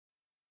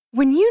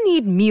When you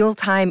need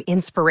mealtime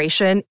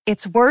inspiration,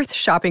 it's worth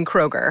shopping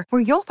Kroger,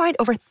 where you'll find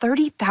over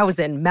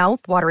 30,000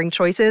 mouth-watering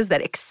choices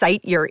that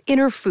excite your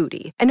inner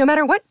foodie. And no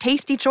matter what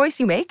tasty choice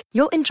you make,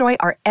 you'll enjoy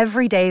our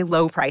everyday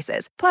low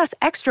prices, plus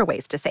extra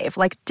ways to save,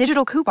 like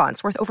digital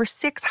coupons worth over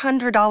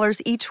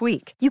 $600 each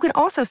week. You can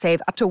also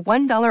save up to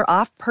 $1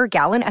 off per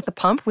gallon at the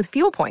pump with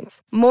fuel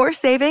points. More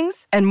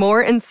savings and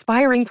more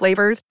inspiring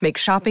flavors make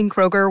shopping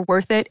Kroger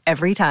worth it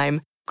every time.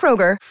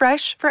 Kroger,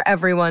 fresh for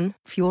everyone.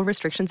 Fuel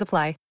restrictions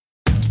apply.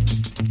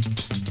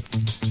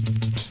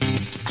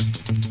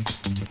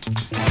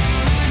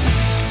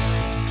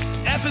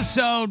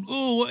 Episode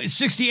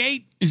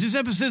 68. Is this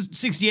episode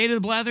 68 of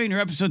the Blathering or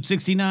episode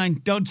 69?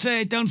 Don't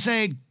say it.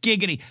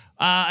 Giggity.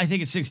 I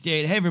think it's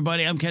 68. Hey,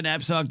 everybody. I'm Ken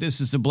Apsock.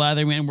 This is the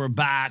Blathering, and we're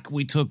back.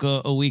 We took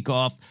a week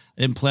off.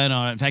 I didn't plan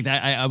on it. In fact,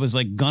 I was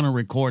like going to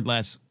record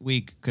last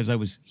week because I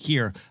was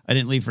here. I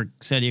didn't leave for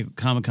San Diego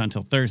Comic-Con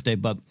until Thursday,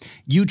 but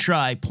you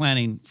try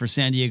planning for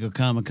San Diego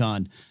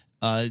Comic-Con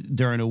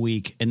during a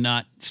week and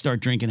not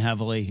start drinking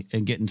heavily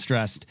and getting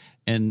stressed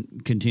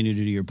and continue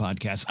to do your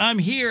podcast. I'm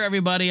here,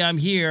 everybody. I'm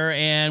here,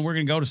 and we're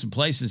going to go to some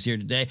places here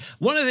today.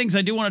 One of the things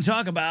I do want to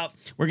talk about,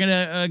 we're going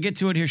to get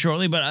to it here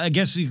shortly, but I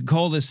guess you could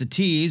call this a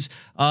tease,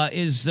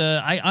 is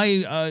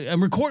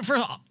I'm recording for...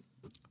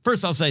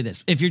 First, I'll say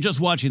this. If you're just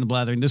watching The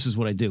Blathering, this is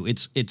what I do.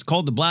 It's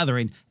called The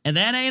Blathering, and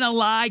that ain't a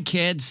lie,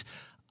 kids.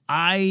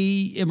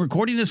 I am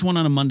recording this one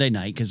on a Monday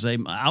night because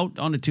I'm out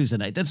on a Tuesday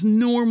night. That's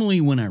normally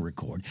when I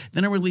record.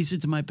 Then I release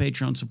it to my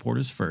Patreon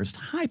supporters first.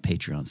 Hi,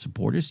 Patreon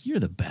supporters.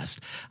 You're the best.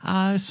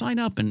 Sign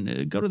up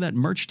and go to that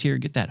merch tier.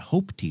 Get that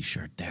Hope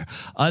t-shirt there.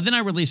 Then I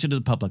release it to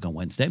the public on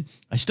Wednesday.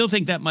 I still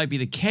think that might be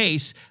the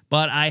case,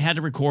 but I had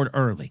to record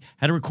early.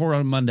 Had to record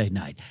on Monday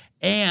night.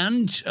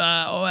 And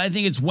I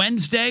think it's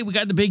Wednesday. We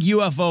got the big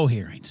UFO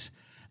hearings.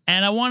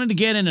 And I wanted to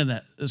get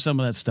into some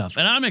of that stuff.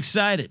 And I'm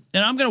excited.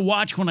 And I'm going to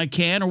watch when I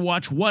can or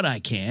watch what I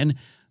can.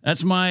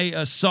 That's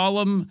my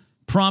solemn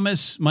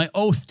promise, my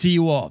oath to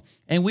you all.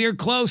 And we are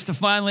close to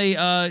finally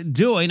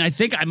doing, I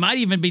think I might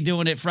even be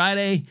doing it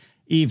Friday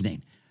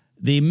evening,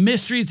 the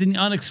Mysteries and the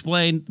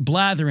Unexplained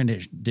Blathering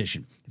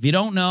edition. If you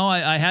don't know,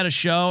 I had a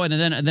show and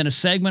then a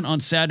segment on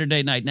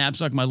Saturday Night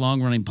Knapsack, my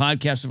long-running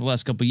podcast for the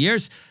last couple of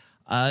years,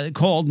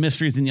 called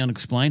Mysteries and the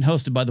Unexplained,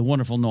 hosted by the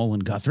wonderful Nolan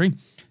Guthrie.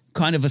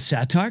 Kind of a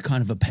satire,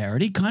 kind of a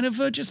parody, kind of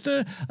just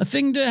a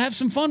thing to have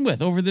some fun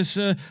with over these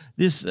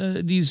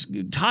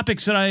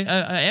topics that I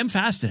am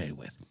fascinated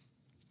with.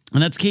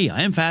 And that's key.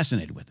 I am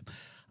fascinated with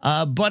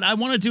them. But I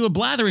want to do a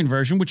Blathering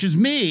version, which is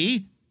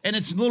me, and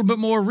it's a little bit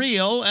more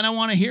real, and I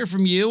want to hear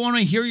from you. I want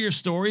to hear your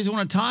stories. I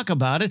want to talk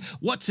about it.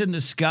 What's in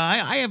the sky?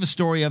 I have a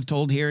story I've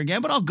told here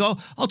again, but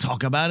I'll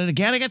talk about it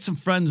again. I got some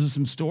friends with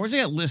some stories.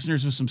 I got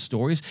listeners with some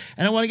stories,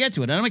 and I want to get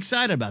to it. And I'm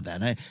excited about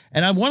that.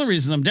 And one of the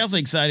reasons I'm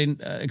definitely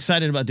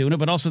excited about doing it,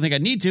 but also think I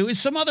need to,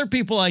 is some other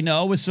people I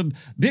know with some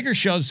bigger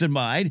shows than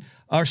mine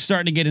are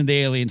starting to get into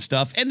alien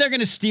stuff, and they're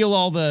going to steal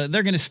all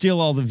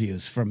the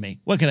views from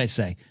me. What can I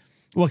say?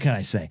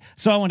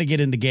 So I want to get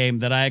in the game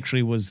that I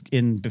actually was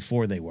in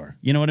before they were.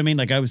 You know what I mean?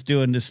 Like I was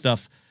doing this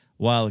stuff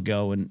a while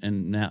ago,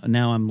 and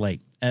now I'm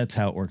late. That's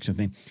how it works, I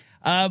think.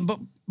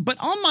 But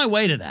on my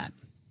way to that,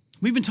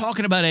 we've been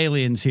talking about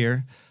aliens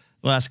here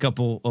the last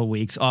couple of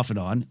weeks, off and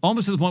on,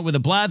 almost to the point where the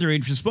Blathering,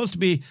 which is supposed to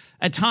be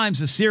at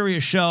times a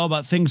serious show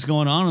about things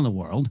going on in the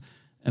world.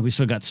 And we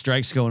still got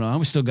strikes going on.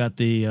 We still got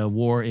the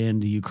war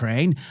in the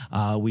Ukraine.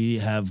 We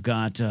have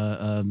got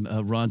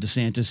Ron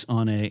DeSantis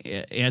on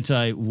a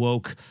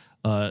anti-woke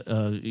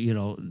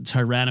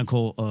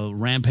tyrannical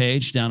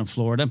rampage down in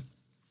Florida.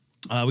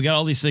 We got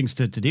all these things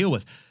to deal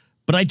with.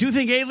 But I do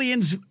think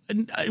aliens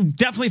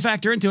definitely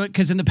factor into it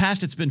because in the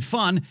past it's been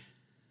fun.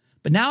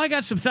 But now I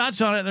got some thoughts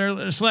on it that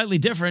are slightly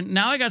different.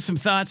 Now I got some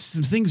thoughts,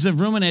 some things I've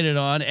ruminated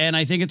on, and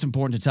I think it's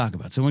important to talk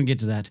about. So we're going to get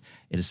to that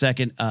in a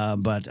second.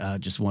 But I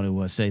just want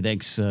to say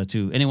thanks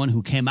to anyone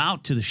who came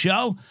out to the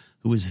show,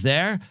 who was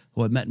there,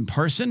 who I met in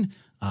person.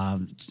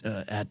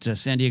 At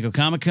San Diego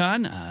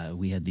Comic-Con.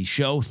 We had the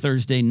show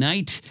Thursday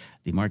night,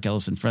 the Mark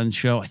Ellis and Friends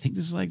show. I think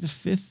this is like the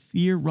 5th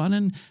year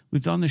running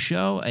we've done the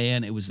show,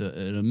 and it was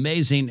an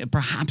amazing,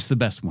 perhaps the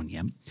best one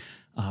yet.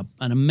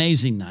 An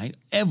amazing night.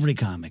 Every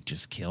comic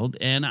just killed,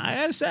 and I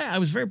got to say, I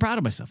was very proud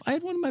of myself. I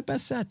had one of my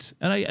best sets,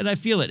 and I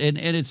feel it, and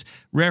it's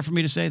rare for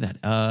me to say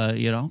that,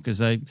 because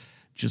I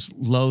just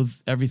loathe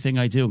everything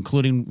I do,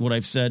 including what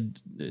I've said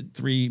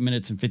 3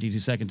 minutes and 52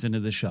 seconds into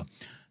this show.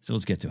 So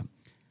let's get to it.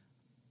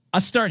 I'll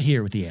start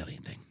here with the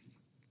alien thing.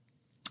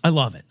 I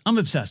love it. I'm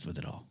obsessed with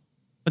it all.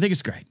 I think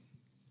it's great.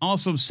 I'm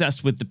also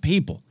obsessed with the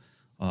people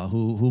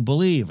who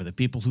believe, or the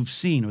people who've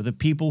seen, or the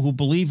people who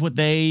believe what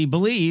they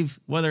believe,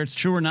 whether it's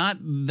true or not,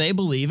 they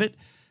believe it.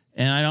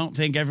 And I don't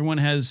think everyone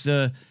has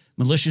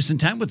malicious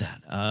intent with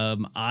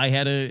that. I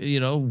had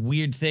a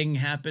weird thing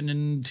happen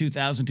in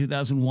 2000,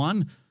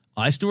 2001.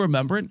 I still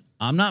remember it.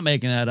 I'm not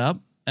making that up.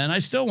 And I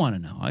still want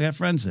to know. I got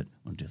friends that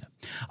want to do that.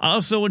 I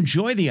also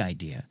enjoy the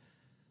idea,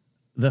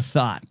 the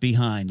thought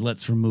behind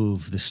let's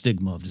remove the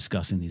stigma of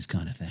discussing these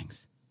kind of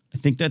things. I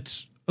think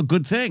that's a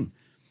good thing.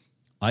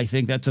 I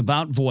think that's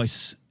about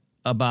voice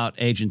about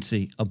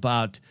agency,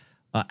 about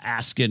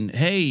asking,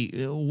 hey,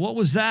 what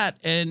was that?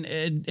 And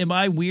am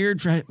I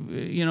weird for,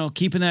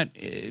 keeping that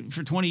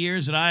for 20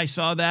 years that I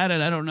saw that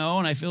and I don't know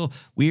and I feel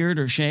weird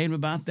or shame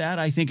about that?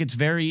 I think it's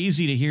very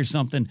easy to hear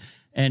something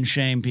and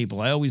shame people.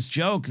 I always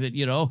joke that,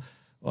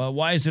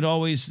 why is it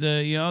always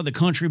the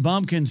country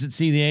bumpkins that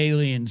see the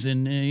aliens?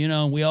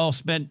 And, we all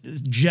spent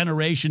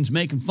generations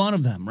making fun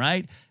of them,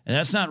 right? And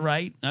that's not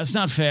right. That's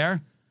not fair.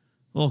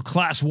 A little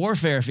class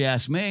warfare, if you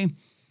ask me.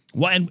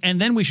 Why? And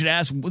then we should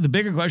ask, the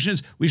bigger question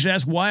is, we should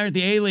ask, why aren't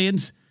the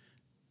aliens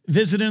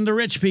visiting the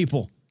rich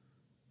people?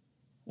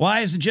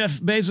 Why hasn't Jeff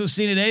Bezos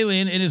seen an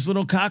alien in his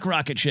little cock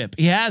rocket ship?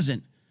 He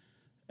hasn't.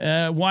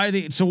 Why are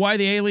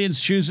the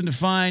aliens choosing to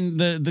find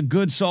the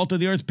good salt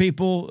of the earth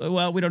people?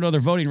 Well, we don't know their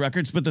voting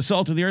records, but the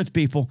salt of the earth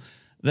people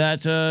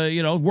that,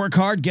 work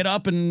hard, get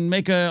up and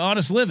make an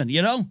honest living,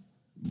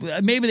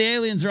 Maybe the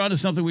aliens are onto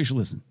something, we should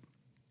listen.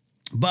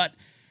 But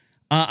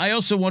I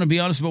also want to be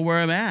honest about where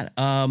I'm at.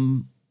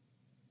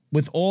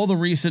 With all the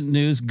recent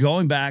news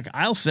going back,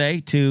 I'll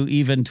say, to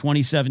even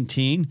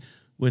 2017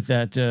 with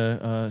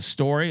that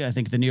story, I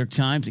think the New York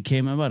Times, it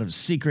came out of a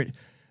secret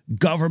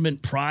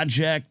government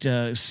project,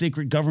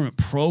 secret government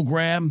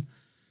program,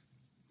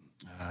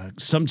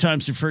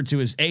 sometimes referred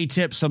to as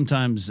ATIP,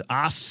 sometimes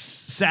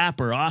OSSAP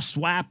or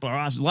OSWAP, or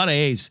a lot of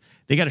A's.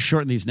 They got to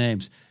shorten these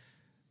names.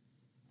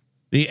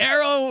 The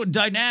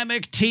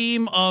aerodynamic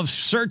team of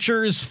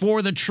searchers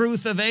for the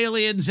truth of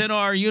aliens in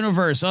our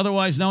universe,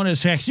 otherwise known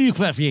as they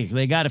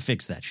got to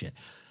fix that shit.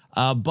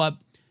 But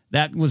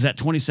that was that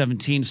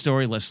 2017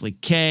 story. Leslie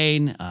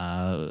Kane,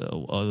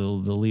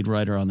 the lead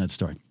writer on that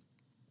story.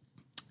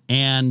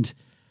 And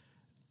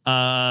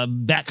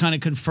that kind of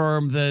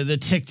confirmed the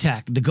Tic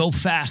Tac, the Go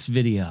Fast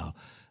video.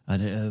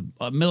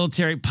 A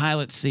military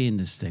pilot seeing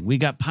this thing. We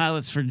got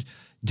pilots for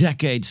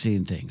decades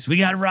seeing things. We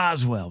got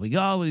Roswell. We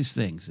got all these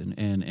things.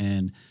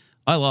 And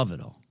I love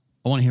it all.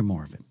 I want to hear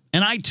more of it.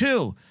 And I,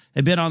 too,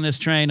 have been on this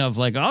train of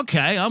like,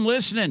 okay, I'm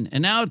listening.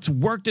 And now it's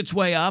worked its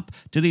way up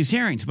to these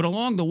hearings. But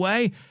along the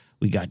way,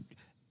 we got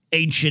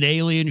ancient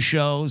alien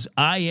shows.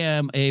 I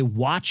am a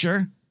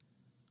watcher.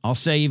 I'll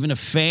say even a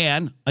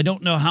fan. I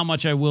don't know how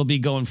much I will be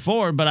going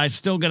forward, but I'm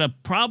still going to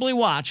probably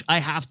watch, I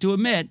have to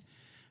admit,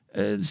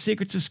 The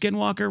Secrets of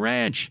Skinwalker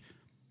Ranch.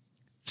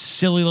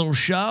 Silly little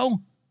show.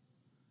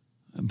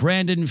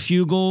 Brandon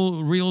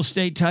Fugel, real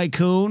estate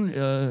tycoon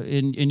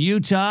in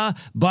Utah,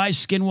 buys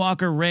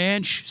Skinwalker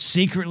Ranch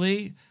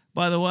secretly,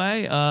 by the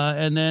way,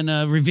 and then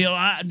reveal,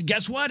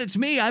 guess what? It's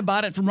me. I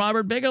bought it from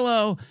Robert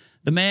Bigelow,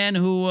 the man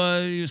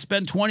who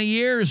spent 20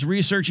 years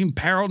researching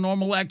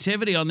paranormal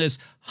activity on this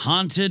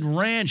haunted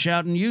ranch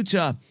out in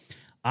Utah.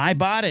 I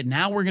bought it.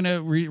 Now we're going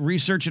to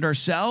research it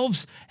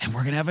ourselves, and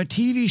we're going to have a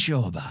TV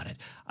show about it.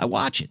 I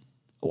watch it.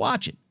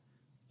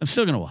 I'm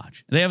still going to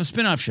watch. They have a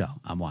spinoff show.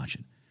 I'm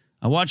watching.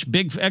 I watch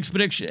Big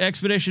Expedition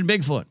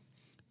Bigfoot.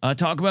 I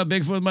talk about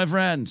Bigfoot with my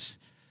friends.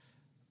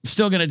 I'm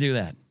still going to do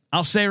that.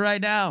 I'll say right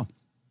now,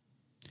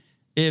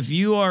 if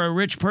you are a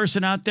rich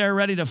person out there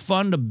ready to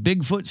fund a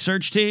Bigfoot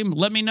search team,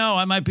 let me know.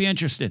 I might be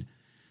interested.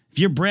 If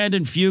you're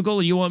Brandon Fugel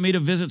and you want me to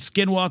visit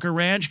Skinwalker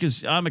Ranch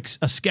because I'm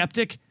a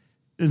skeptic,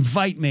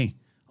 invite me.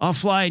 I'll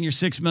fly in your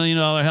 $6 million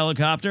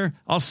helicopter.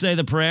 I'll say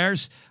the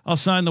prayers. I'll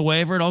sign the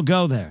waiver and I'll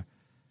go there.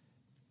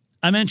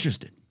 I'm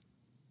interested.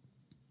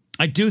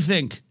 I do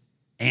think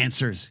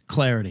answers,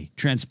 clarity,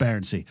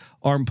 transparency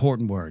are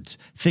important words.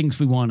 Things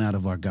we want out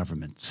of our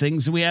government.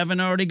 Things that we haven't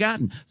already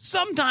gotten.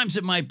 Sometimes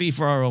it might be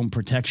for our own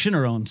protection,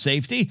 our own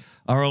safety,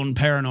 our own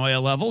paranoia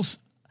levels.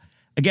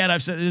 Again,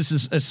 I've said this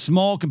is a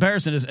small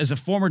comparison. As a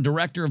former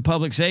director of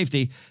public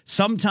safety,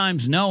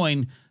 sometimes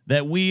knowing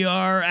that we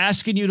are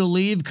asking you to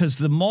leave because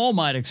the mall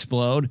might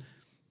explode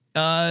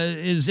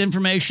is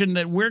information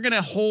that we're going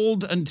to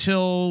hold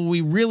until we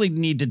really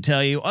need to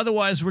tell you.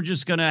 Otherwise, we're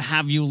just going to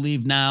have you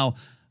leave now.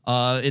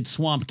 It's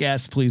swamp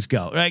gas, please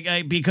go.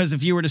 Right? Because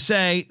if you were to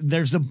say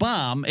there's a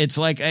bomb, it's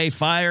like a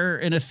fire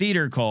in a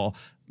theater call.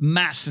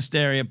 Mass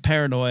hysteria,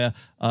 paranoia,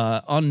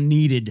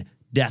 unneeded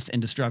death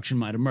and destruction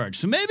might emerge.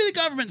 So maybe the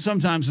government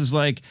sometimes is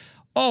like,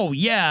 oh,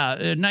 yeah,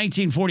 in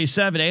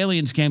 1947,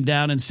 aliens came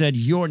down and said,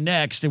 you're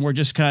next. And we're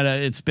just kind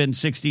of, it's been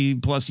 60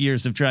 plus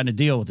years of trying to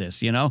deal with this,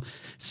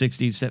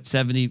 60,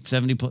 70,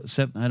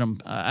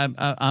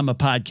 I'm a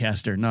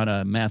podcaster, not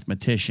a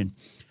mathematician.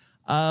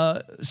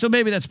 So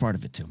maybe that's part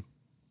of it too.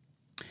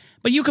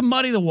 But you can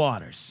muddy the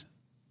waters.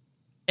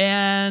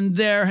 And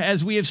there,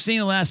 as we have seen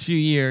the last few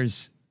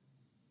years,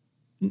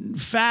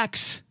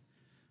 facts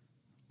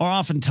are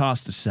often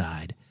tossed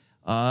aside.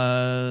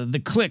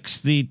 The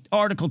clicks, the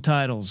article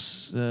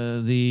titles,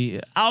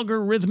 the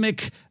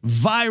algorithmic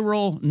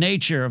viral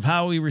nature of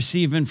how we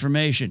receive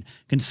information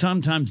can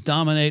sometimes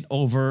dominate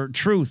over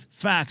truth,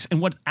 facts,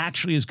 and what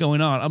actually is going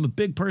on. I'm a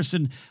big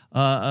person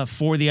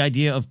for the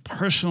idea of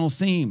personal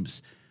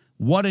themes.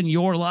 What in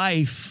your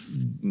life,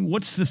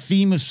 what's the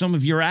theme of some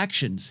of your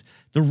actions,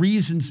 the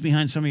reasons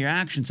behind some of your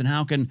actions, and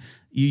how can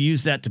you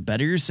use that to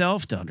better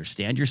yourself, to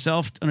understand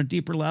yourself on a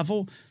deeper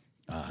level?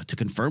 to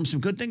confirm some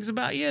good things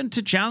about you and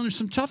to challenge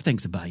some tough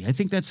things about you. I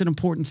think that's an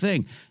important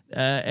thing.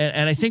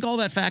 And I think all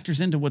that factors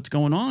into what's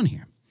going on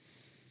here.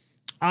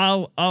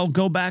 I'll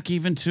go back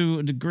even to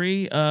a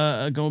degree,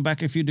 going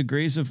back a few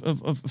degrees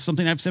of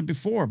something I've said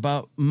before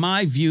about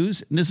my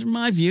views. And these are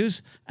my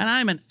views. And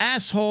I'm an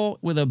asshole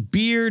with a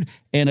beard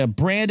and a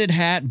branded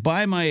hat.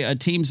 Buy my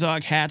Team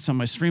Zog hats on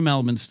my Stream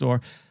Elements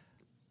store.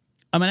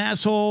 I'm an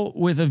asshole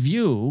with a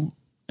view,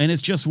 and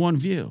it's just one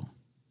view.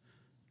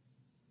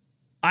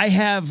 I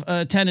have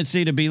a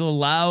tendency to be a little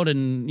loud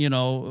and,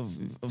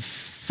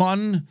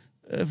 fun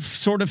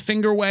sort of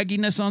finger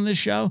wagginess on this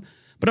show.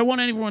 But I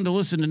want anyone to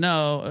listen to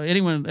know,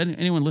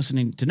 anyone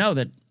listening to know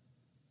that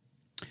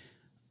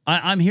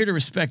I'm here to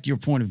respect your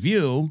point of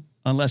view,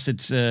 unless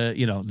it's,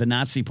 the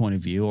Nazi point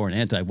of view or an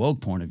anti-woke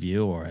point of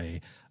view or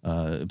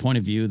a point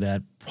of view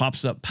that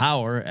props up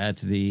power at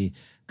the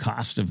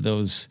cost of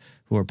those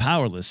who are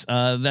powerless.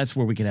 That's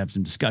where we can have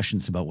some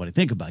discussions about what I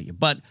think about you.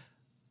 But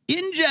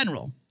in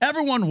general,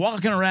 everyone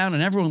walking around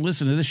and everyone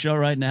listening to this show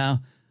right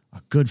now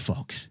are good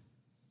folks,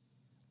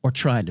 or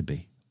trying to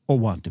be, or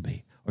want to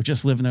be, or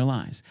just living their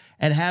lives,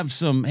 and have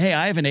some, hey,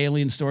 I have an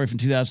alien story from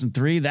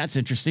 2003. That's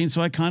interesting,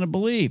 so I kind of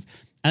believe.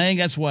 And I think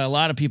that's why a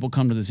lot of people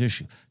come to this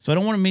issue. So I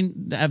don't want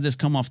to have this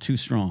come off too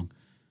strong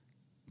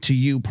to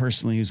you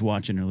personally who's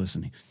watching or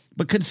listening.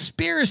 But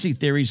conspiracy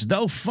theories,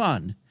 though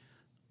fun,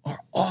 are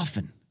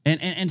often,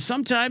 and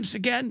sometimes,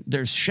 again,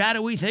 there's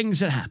shadowy things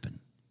that happen.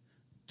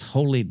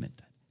 Totally admit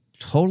that.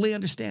 Totally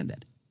understand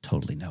that.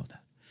 Totally know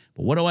that.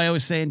 But what do I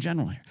always say in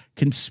general here?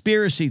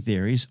 Conspiracy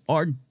theories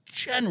are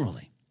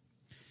generally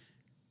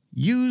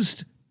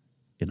used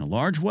in a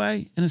large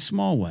way, in a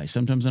small way,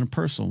 sometimes in a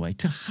personal way,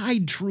 to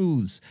hide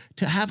truths,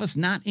 to have us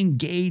not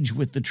engage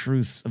with the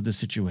truths of the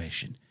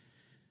situation.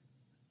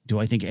 Do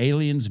I think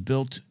aliens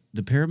built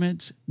the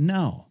pyramids?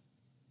 No.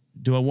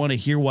 Do I want to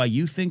hear why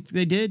you think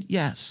they did?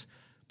 Yes.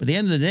 But at the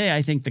end of the day,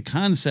 I think the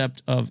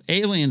concept of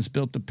aliens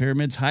built the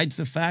pyramids hides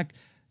the fact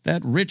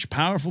that rich,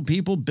 powerful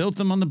people built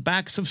them on the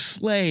backs of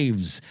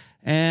slaves.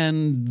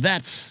 And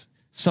that's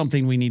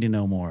something we need to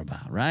know more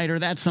about, right? Or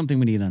that's something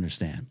we need to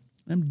understand.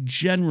 I'm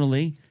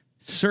generally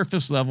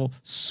surface level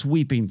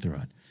sweeping through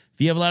it.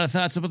 If you have a lot of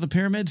thoughts about the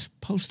pyramids,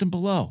 post them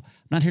below.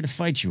 I'm not here to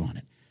fight you on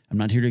it. I'm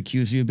not here to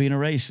accuse you of being a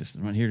racist.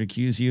 I'm not here to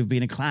accuse you of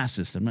being a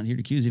classist. I'm not here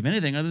to accuse you of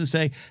anything other than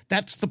say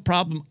that's the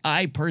problem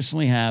I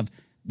personally have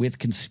with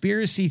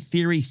conspiracy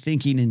theory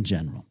thinking in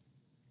general.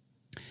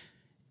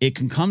 It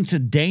can come to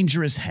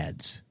dangerous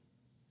heads.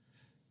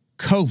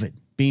 COVID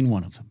being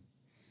one of them.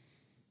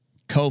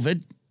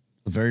 COVID,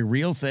 a very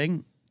real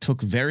thing,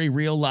 took very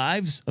real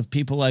lives of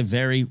people I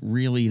very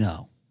really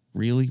know.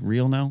 Really?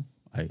 Real know?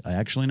 I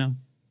actually know?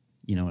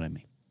 You know what I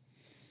mean.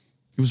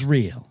 It was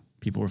real.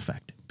 People were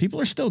affected. People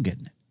are still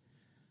getting it.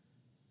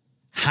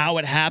 How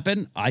it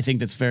happened, I think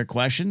that's fair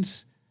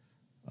questions.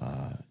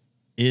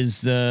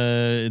 Is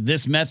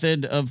this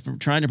method of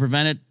trying to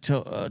prevent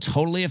it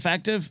totally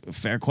effective?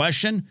 Fair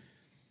question.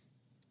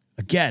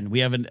 Again, we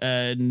have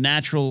a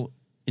natural,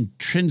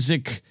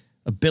 intrinsic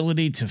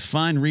ability to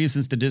find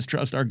reasons to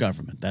distrust our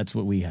government. That's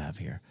what we have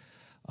here.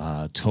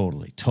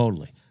 Totally.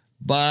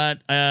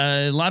 But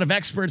a lot of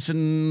experts in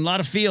a lot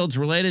of fields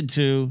related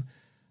to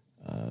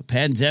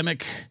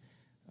pandemic,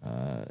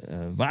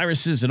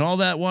 viruses and all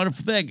that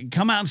wonderful thing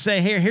come out and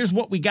say, hey, here's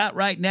what we got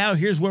right now.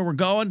 Here's where we're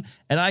going.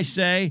 And I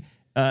say,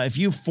 if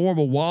you form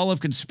a wall of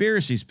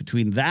conspiracies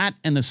between that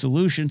and the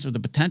solutions or the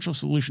potential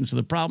solutions to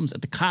the problems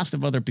at the cost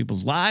of other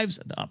people's lives,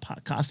 at the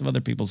cost of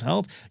other people's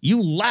health,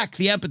 you lack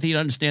the empathy to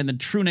understand the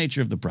true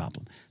nature of the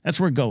problem. That's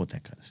where we go with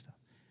that kind of stuff.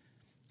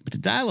 But to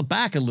dial it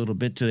back a little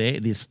bit to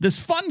this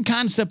fun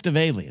concept of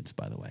aliens,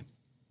 by the way.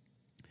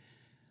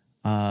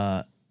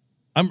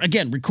 I'm,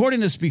 again, recording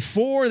this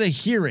before the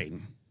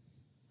hearing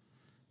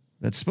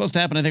that's supposed to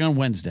happen, I think, on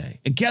Wednesday.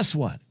 And guess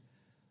what?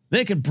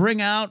 They could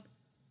bring out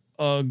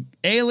an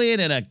alien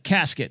in a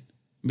casket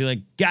and be like,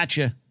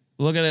 gotcha.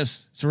 Look at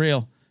this. It's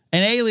real.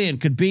 An alien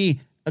could be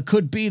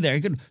there.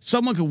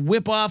 Someone could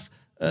whip off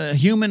a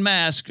human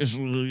mask,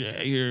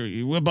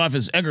 you whip off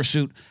his Egger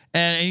suit,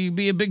 and he'd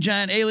be a big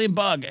giant alien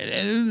bug.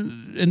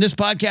 And this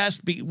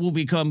podcast will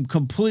become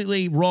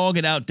completely wrong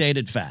and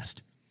outdated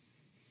fast.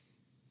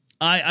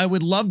 I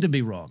would love to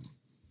be wrong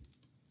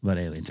about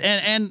aliens.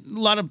 And a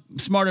lot of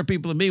smarter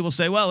people than me will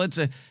say, well,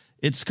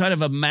 it's kind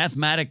of a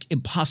mathematic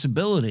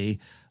impossibility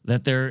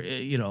that there,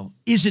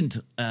 isn't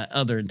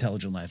other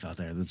intelligent life out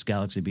there. This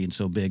galaxy being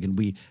so big, and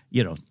we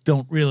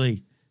don't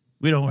really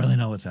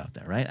know what's out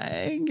there, right?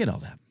 I can get all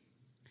that.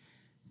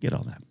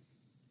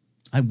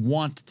 I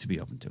want to be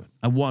open to it.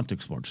 I want to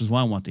explore, which is why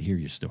I want to hear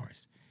your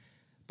stories.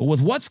 But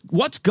with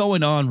what's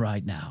going on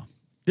right now,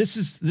 this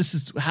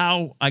is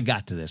how I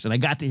got to this, and I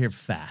got to here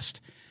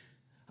fast.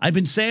 I've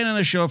been saying on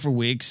the show for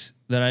weeks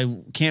that I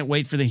can't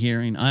wait for the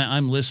hearing.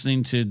 I'm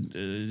listening to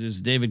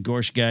this David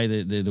Gorsh guy,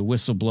 the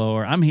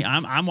whistleblower.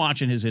 I'm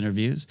watching his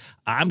interviews.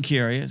 I'm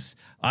curious.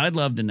 I'd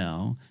love to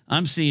know.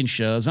 I'm seeing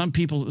shows.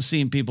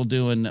 Seeing people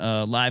doing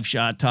live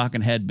shot,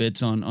 talking head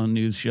bits on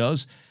news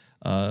shows.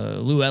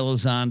 Lou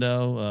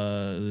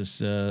Elizondo,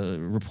 this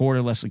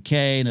reporter Leslie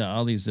Kane,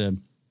 all these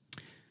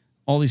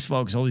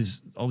folks, all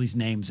these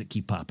names that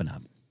keep popping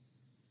up.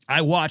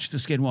 I watched the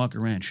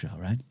Skinwalker Ranch show,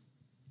 right?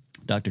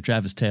 Dr.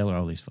 Travis Taylor,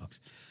 all these folks.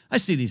 I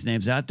see these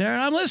names out there,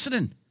 and I'm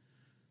listening.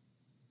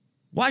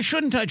 Why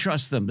shouldn't I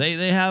trust them?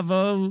 They have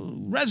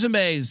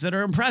resumes that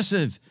are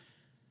impressive,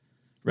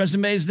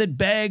 resumes that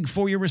beg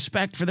for your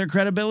respect for their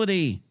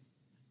credibility.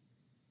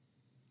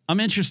 I'm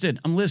interested.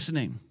 I'm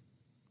listening.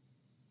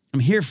 I'm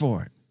here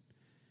for it.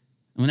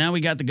 And now we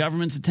got the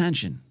government's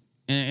attention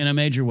in a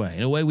major way,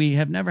 in a way we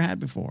have never had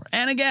before.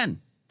 And again,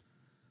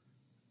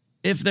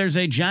 if there's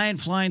a giant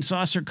flying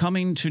saucer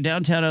coming to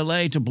downtown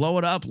LA to blow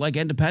it up like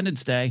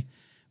Independence Day,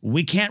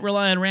 we can't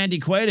rely on Randy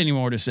Quaid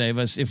anymore to save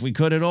us, if we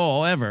could at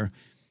all, ever.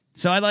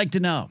 So I'd like to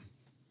know.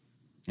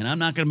 And I'm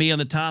not going to be on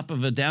the top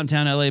of a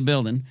downtown LA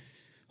building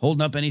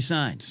holding up any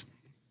signs.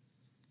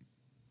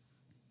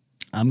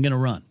 I'm going to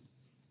run,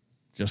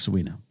 just so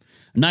we know.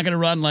 I'm not going to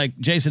run like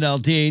Jason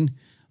Aldean,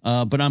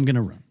 but I'm going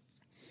to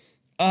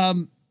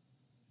run.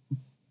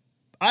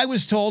 I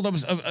was told,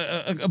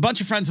 a bunch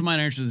of friends of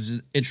mine are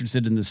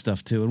interested in this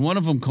stuff too. And one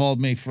of them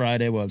called me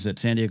Friday, I was at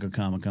San Diego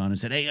Comic-Con, and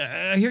said, hey,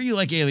 I hear you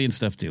like alien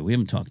stuff too. We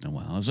haven't talked in a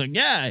while. I was like,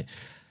 yeah,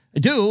 I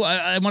do.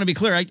 I want to be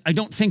clear. I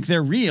don't think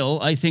they're real.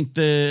 I think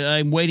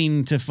I'm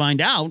waiting to find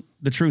out.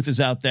 The truth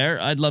is out there.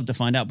 I'd love to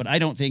find out, but I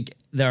don't think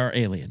there are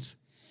aliens.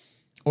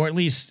 Or at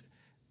least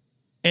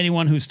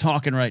anyone who's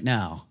talking right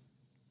now,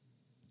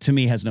 to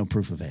me, has no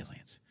proof of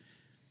aliens.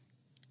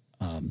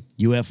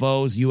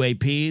 UFOs,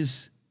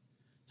 UAPs,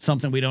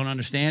 something we don't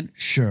understand?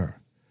 Sure.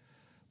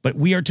 But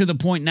we are to the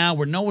point now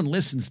where no one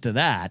listens to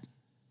that.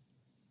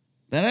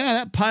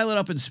 That pilot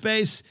up in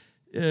space,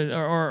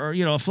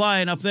 or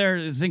flying up there,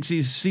 thinks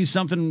he sees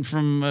something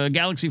from a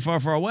galaxy far,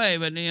 far away,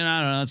 but I don't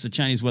know, it's a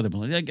Chinese weather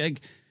balloon.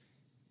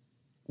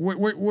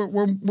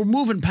 We're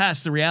moving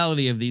past the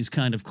reality of these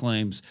kind of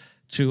claims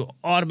to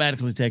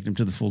automatically take them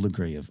to the full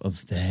degree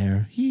of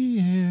they're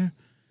here.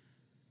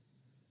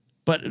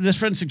 But this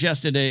friend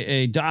suggested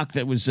a doc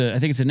that was, I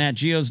think it's a Nat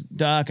Geo's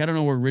doc. I don't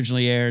know where it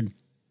originally aired.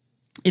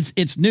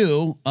 It's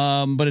new,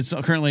 but it's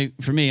currently,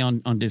 for me,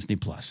 on Disney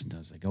Plus. And I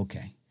was like,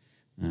 okay.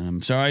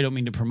 I'm sorry, I don't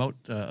mean to promote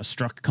a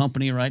struck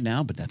company right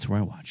now, but that's where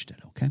I watched it,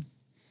 okay?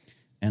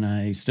 And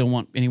I still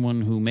want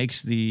anyone who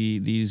makes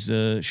these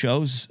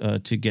shows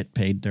to get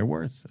paid their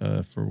worth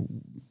for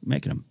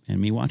making them and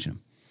me watching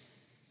them.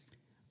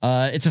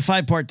 It's a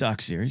 5-part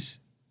doc series.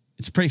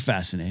 It's pretty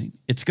fascinating.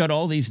 It's got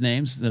all these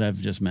names that I've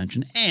just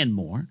mentioned and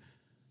more,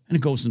 and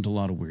it goes into a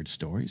lot of weird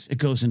stories. It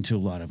goes into a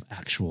lot of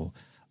actual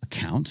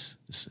accounts.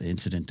 This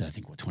incident, I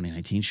think,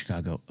 2019,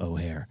 Chicago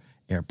O'Hare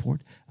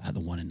Airport, the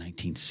one in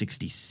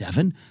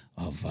 1967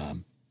 of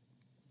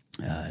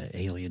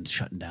aliens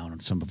shutting down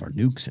on some of our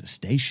nukes at a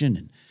station,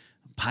 and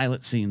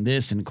pilots seeing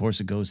this, and of course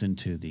it goes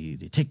into the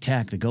Tic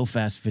Tac, the Go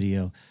Fast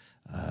video,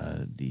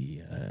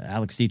 the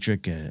Alex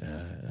Dietrich,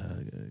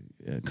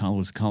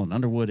 Colin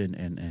Underwood,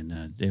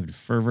 and David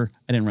Ferver.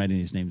 I didn't write any of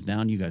these names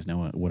down. You guys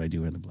know what I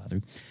do in the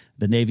Blathering.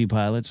 The Navy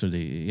pilots, I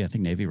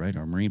think Navy, right,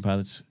 or Marine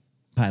pilots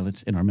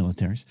in our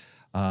militaries,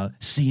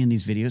 seeing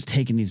these videos,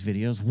 taking these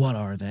videos. What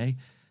are they?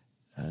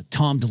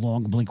 Tom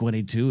DeLonge,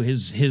 Blink-182,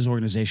 his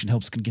organization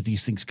helps get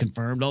these things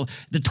confirmed. All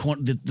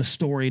the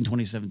story in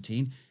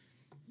 2017.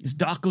 This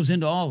doc goes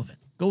into all of it.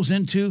 Goes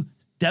into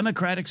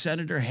Democratic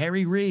Senator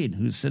Harry Reid,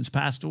 who's since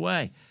passed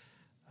away.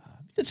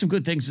 Did some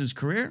good things in his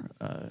career.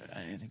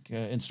 I think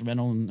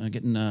instrumental in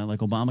getting like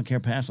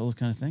Obamacare passed, all those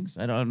kind of things.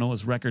 I don't know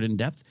his record in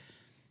depth.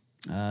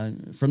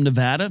 From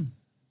Nevada.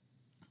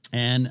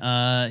 And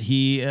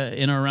he,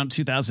 in or around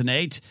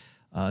 2008,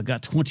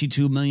 got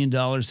 $22 million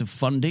of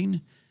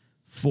funding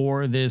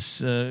for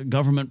this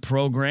government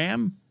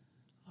program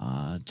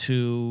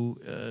to,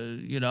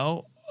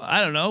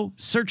 I don't know,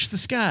 search the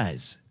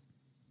skies.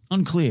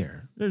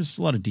 Unclear. There's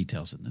a lot of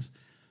details in this.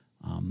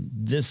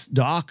 This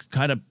doc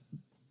kind of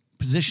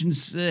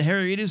positions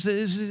Harry Reid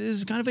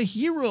as kind of a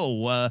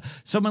hero,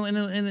 someone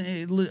in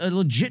a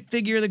legit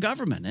figure of the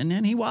government.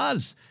 And he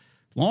was.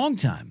 Long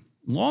time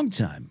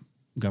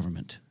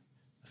government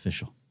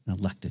official, an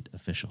elected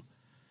official.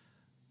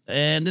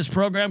 And this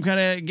program kind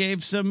of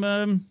gave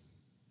some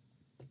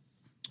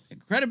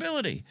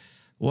credibility.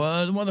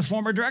 Well, one of the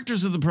former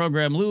directors of the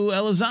program, Lou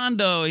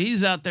Elizondo,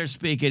 he's out there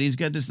speaking. He's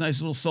got this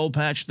nice little soul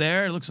patch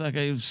there. It looks like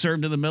he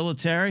served in the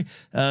military,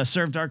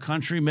 served our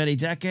country many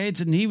decades,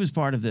 and he was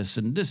part of this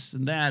and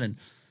that, and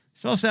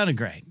it all sounded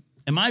great.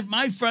 And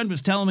my friend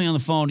was telling me on the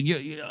phone,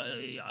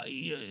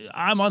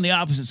 I'm on the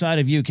opposite side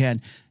of you,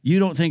 Ken. You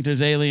don't think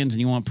there's aliens and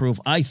you want proof.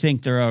 I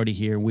think they're already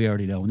here. We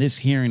already know. And this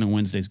hearing on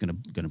Wednesday is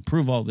going to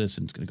prove all this,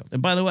 and it's going to go.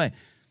 And by the way,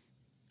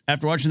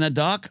 after watching that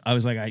doc, I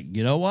was like,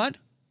 you know what?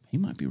 He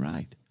might be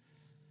right.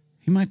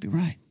 He might be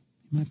right.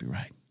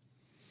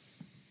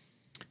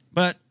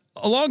 But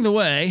along the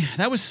way,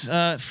 that was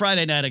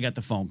Friday night I got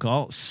the phone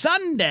call.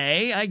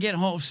 Saturday I get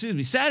home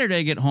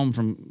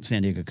from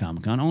San Diego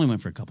Comic-Con. Only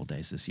went for a couple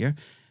days this year.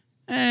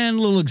 and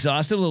a little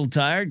exhausted, a little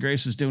tired.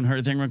 Grace was doing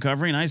her thing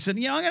recovering. And I said,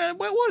 what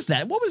was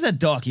that? What was that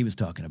doc he was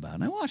talking about?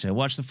 And I watched it. I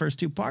watched the first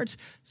 2 parts.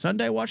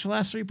 Sunday, I watched the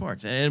last 3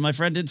 parts. And my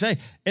friend did say,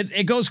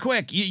 it goes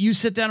quick. You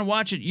sit down and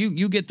watch it.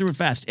 You get through it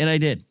fast. And I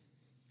did.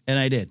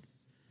 It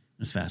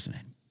was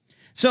fascinating.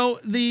 So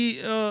the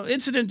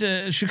incident,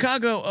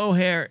 Chicago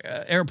O'Hare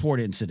Airport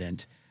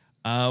incident,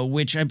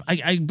 which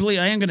I believe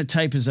I am going to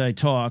type as I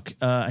talk,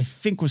 I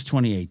think was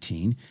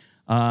 2018.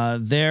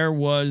 There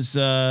was,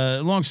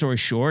 long story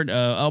short,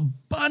 a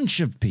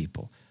bunch of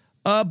people.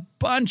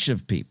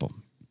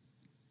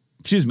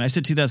 Excuse me, I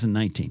said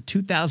 2019.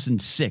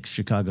 2006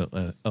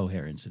 Chicago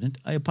O'Hare incident.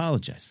 I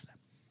apologize for that.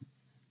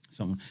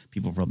 Some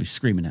people are probably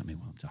screaming at me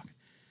while I'm talking.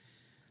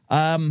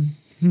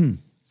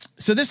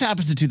 So this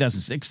happens in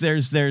 2006.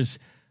 There's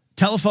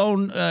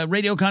telephone,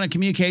 radio kind of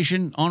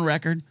communication on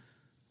record.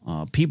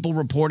 People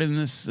reporting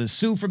this.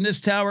 Sue from this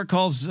tower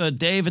calls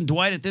Dave and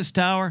Dwight at this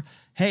tower.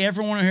 Hey,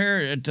 everyone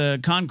here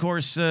at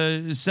Concourse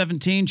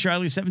 17,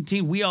 Charlie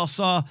 17, we all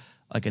saw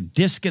like a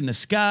disc in the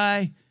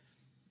sky.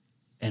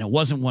 And it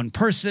wasn't one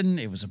person.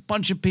 It was a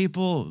bunch of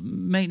people,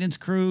 maintenance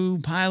crew,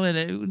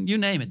 pilot, you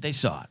name it. They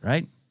saw it,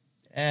 right?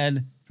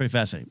 And pretty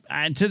fascinating.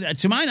 And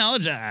to my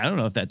knowledge, I don't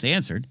know if that's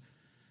answered.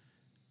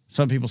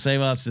 Some people say,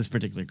 well, it's this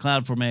particular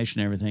cloud formation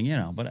and everything,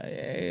 But,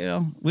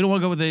 we don't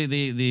want to go with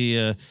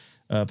the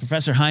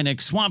Professor Hynek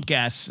swamp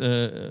gas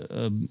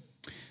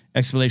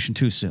explanation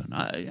too soon.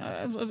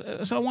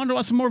 So I wanted to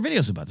watch some more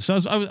videos about this. So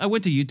I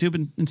went to YouTube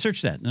and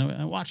searched that, and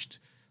I watched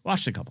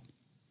a couple.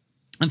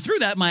 And through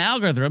that, my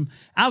algorithm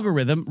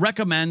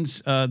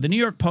recommends the New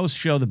York Post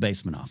show The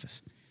Basement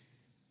Office.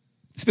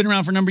 It's been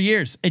around for a number of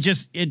years.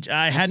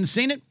 I hadn't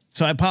seen it,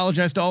 so I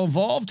apologize to all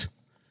involved.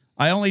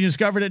 I only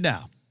discovered it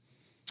now.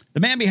 The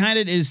man behind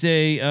it is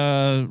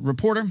a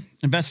reporter,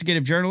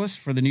 investigative journalist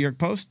for the New York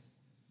Post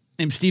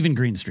named Stephen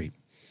Greenstreet.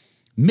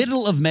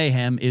 Middle of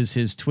Mayhem is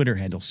his Twitter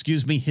handle.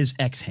 Excuse me, his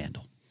X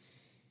handle.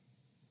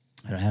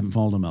 I haven't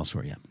followed him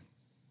elsewhere yet.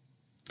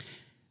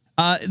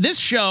 This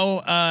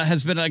show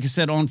has been, like I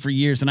said, on for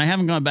years, and I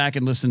haven't gone back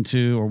and listened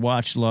to or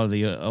watched a lot of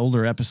the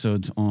older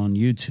episodes on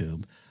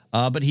YouTube.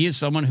 But he is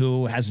someone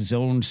who has his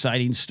own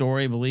sighting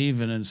story, I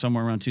believe, and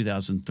somewhere around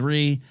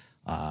 2003.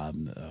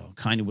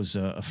 Kind of was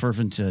a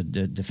fervent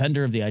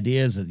defender of the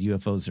ideas that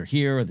UFOs are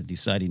here, or that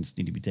these sightings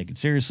need to be taken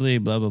seriously,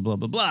 blah, blah, blah,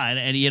 blah, blah.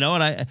 And you know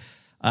what?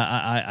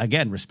 I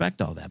again,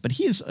 respect all that. But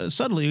he is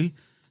subtly,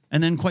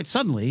 and then quite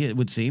suddenly, it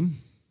would seem,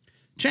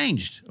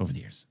 changed over the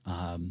years.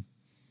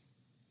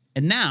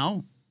 And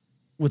now,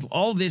 with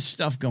all this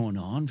stuff going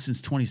on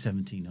since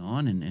 2017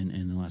 on and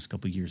the last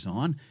couple of years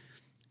on,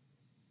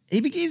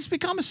 he's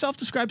become a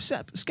self-described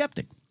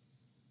skeptic.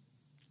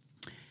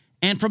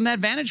 And from that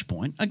vantage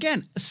point,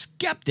 again, a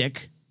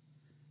skeptic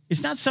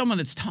is not someone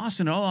that's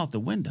tossing it all out the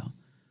window.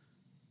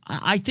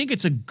 I think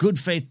it's a good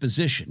faith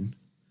position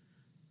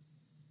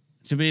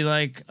to be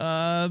like,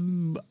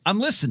 I'm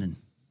listening.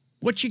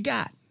 What you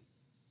got?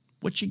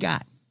 What you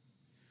got?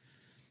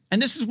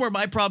 And this is where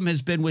my problem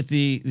has been with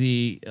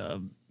the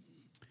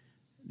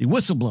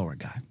whistleblower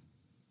guy.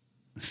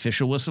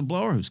 Official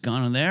whistleblower who's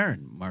gone in there,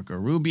 and Marco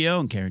Rubio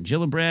and Karen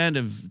Gillibrand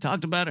have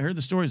talked about it, heard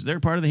the stories.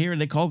 They're part of the hearing.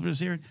 They called for this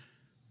hearing.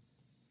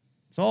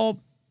 It's all,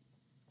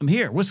 I'm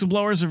here.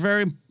 Whistleblowers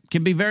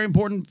can be very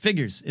important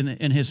figures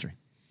in history.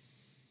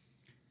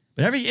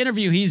 But every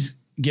interview he's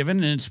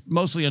given, and it's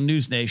mostly on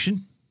News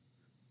Nation,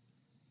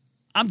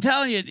 I'm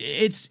telling you,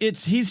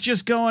 he's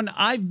just going,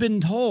 I've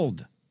been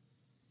told.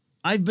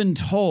 I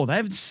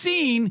haven't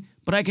seen,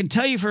 but I can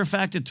tell you for a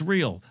fact it's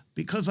real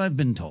because I've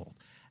been told.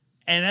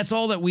 And that's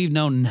all that we've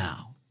known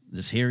now.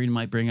 This hearing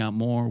might bring out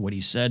more. What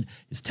he said,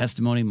 his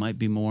testimony might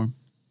be more. And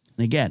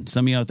again,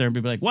 some of you out there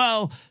will be like,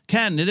 well,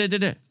 Ken,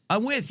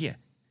 I'm with you.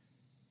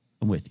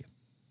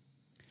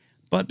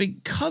 But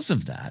because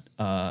of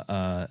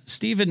that,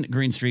 Stephen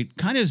Greenstreet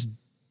kind of has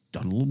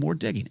done a little more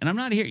digging. And I'm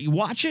not here. You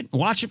watch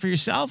it for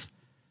yourself.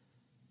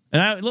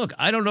 And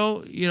I don't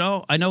know,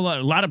 I know a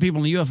lot of people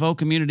in the UFO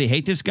community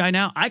hate this guy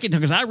now. I can tell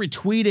because I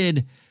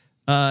retweeted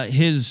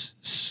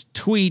his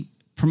tweet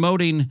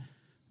promoting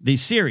the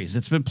series.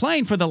 It's been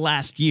playing for the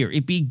last year.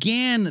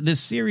 This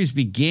series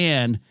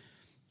began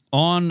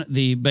on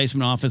the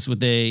Basement Office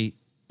with a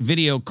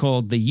video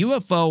called The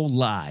UFO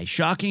Lie,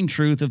 Shocking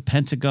Truth of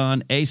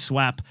Pentagon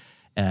ASWAP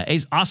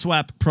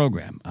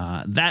program.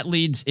 That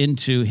leads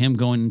into him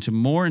going into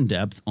more in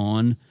depth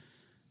on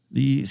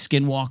the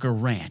Skinwalker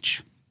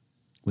Ranch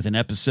with an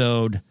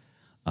episode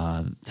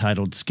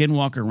titled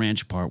Skinwalker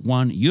Ranch Part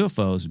 1,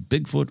 UFOs,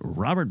 Bigfoot,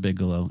 Robert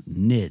Bigelow,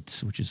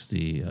 NIDS, which is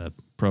the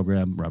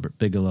program Robert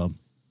Bigelow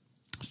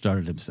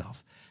started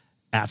himself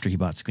after he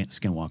bought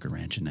Skinwalker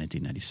Ranch in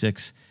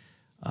 1996.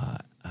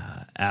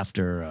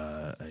 After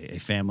a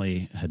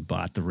family had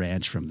bought the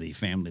ranch from the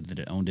family that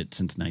had owned it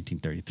since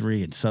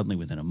 1933, and suddenly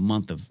within a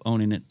month of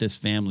owning it, this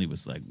family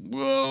was like,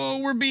 whoa,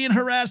 we're being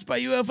harassed by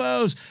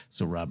UFOs.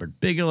 So Robert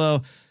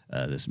Bigelow,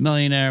 this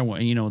millionaire,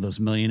 those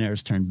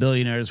millionaires turn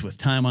billionaires with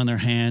time on their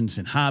hands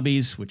and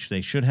hobbies, which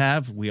they should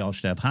have. We all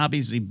should have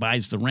hobbies. He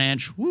buys the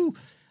ranch. Woo!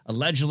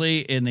 Allegedly,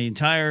 in the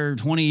entire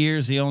 20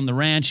 years he owned the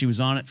ranch, he was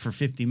on it for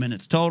 50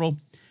 minutes total.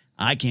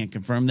 I can't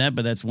confirm that,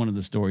 but that's one of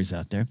the stories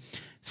out there.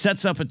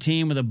 Sets up a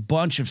team with a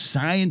bunch of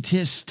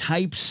scientists,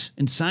 types,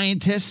 and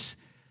scientists.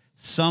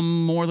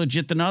 Some more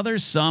legit than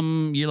others.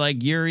 Some you're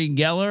like Uri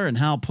Geller and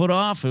Hal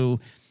Puthoff, who,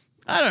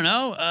 I don't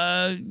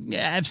know,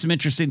 have some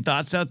interesting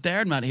thoughts out there.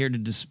 I'm not here to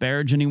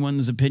disparage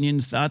anyone's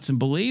opinions, thoughts, and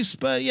beliefs,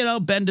 but,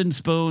 bending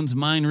spoons,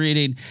 mind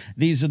reading,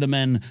 these are the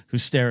men who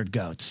stare at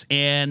goats.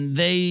 And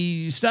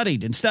they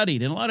studied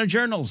in a lot of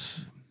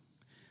journals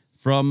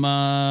from,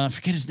 I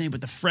forget his name,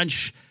 but the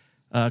French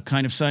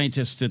kind of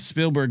scientist that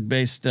Spielberg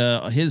based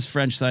his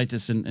French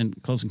scientist in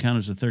Close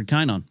Encounters of the Third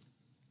Kind on.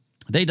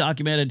 They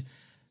documented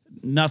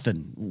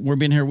nothing. We've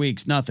been here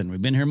weeks, nothing.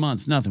 We've been here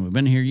months, nothing. We've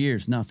been here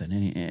years, nothing.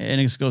 And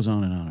it just goes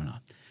on and on and on.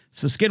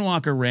 So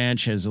Skinwalker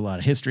Ranch has a lot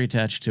of history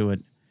attached to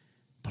it,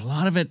 but a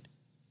lot of it,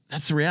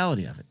 that's the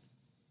reality of it.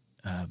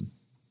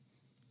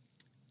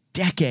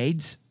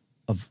 Decades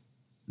of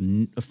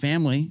a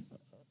family,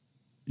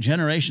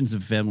 generations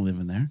of family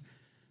living there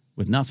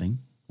with nothing.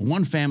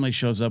 One family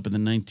shows up in the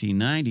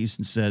 1990s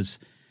and says,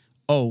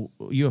 oh,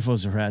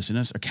 UFOs are harassing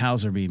us. Our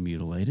cows are being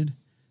mutilated.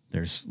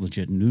 There's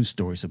legit news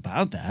stories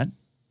about that.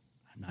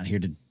 I'm not here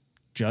to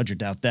judge or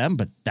doubt them,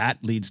 but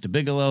that leads to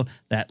Bigelow.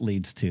 That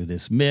leads to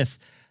this myth.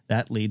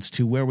 That leads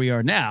to where we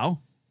are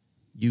now,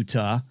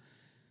 Utah.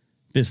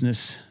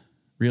 Business,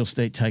 real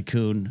estate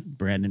tycoon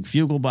Brandon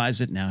Fugel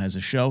buys it, now has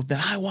a show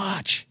that I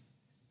watch.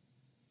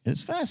 And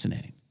it's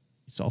fascinating.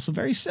 It's also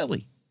very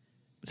silly,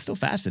 but still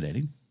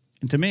fascinating.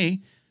 And to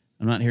me,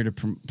 I'm not here to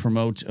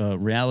promote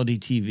reality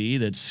TV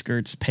that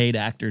skirts paid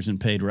actors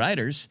and paid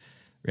writers.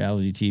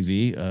 Reality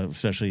TV,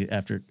 especially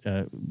after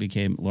it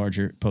became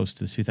larger post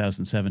the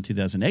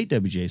 2007-2008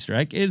 WGA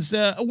strike, is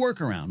a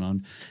workaround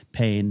on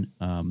paying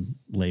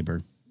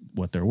labor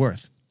what they're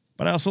worth.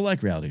 But I also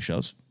like reality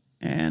shows,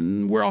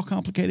 and we're all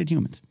complicated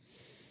humans.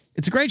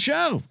 It's a great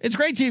show. It's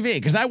great TV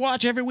because I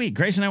watch every week.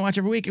 Grace and I watch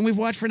every week, and we've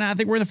watched for now. I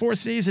think we're in the 4th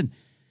season.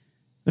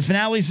 The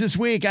finale's this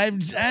week.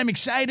 I'm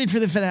excited for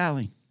the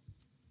finale.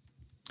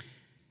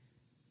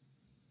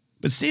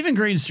 But Stephen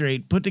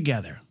Greenstreet put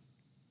together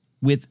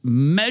with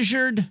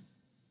measured,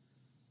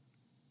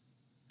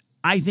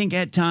 I think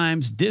at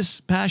times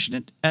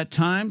dispassionate, at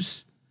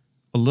times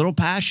a little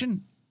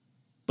passion,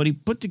 but he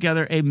put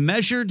together a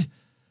measured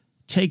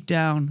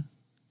takedown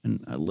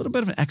and a little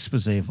bit of an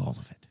expose of all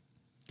of it.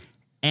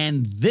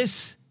 And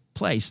this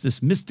place,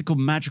 this mystical,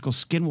 magical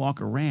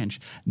Skinwalker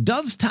Ranch,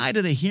 does tie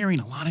to the hearing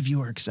a lot of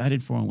you are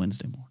excited for on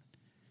Wednesday morning.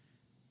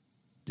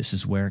 This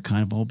is where it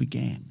kind of all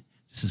began.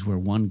 This is where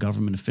one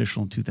government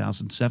official in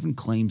 2007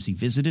 claims he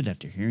visited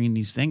after hearing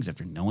these things,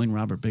 after knowing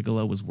Robert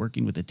Bigelow was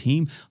working with a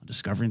team on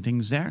discovering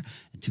things there.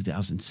 In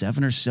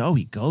 2007 or so,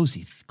 he goes,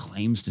 he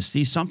claims to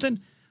see something.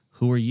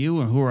 Who are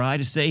you or who are I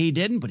to say he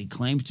didn't, but he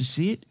claims to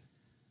see it.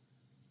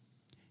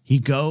 He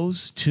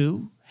goes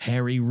to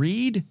Harry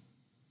Reid.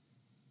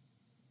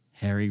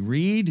 Harry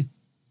Reid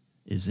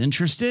is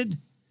interested,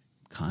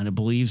 kind of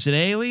believes in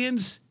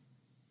aliens,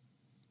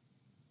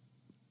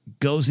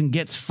 goes and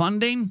gets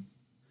funding.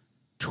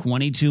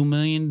 $22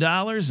 million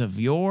of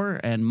your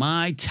and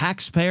my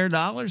taxpayer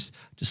dollars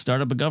to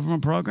start up a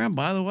government program.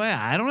 By the way,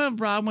 I don't have a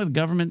problem with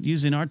government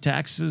using our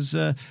taxes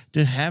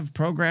to have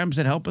programs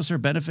that help us or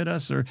benefit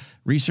us or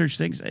research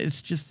things.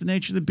 It's just the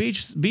nature of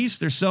the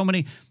beast. There's so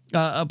many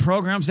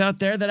programs out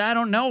there that I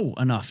don't know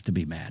enough to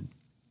be mad.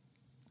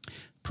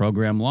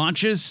 Program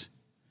launches.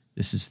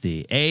 This is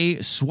the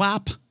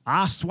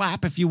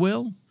ASWAP, if you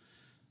will.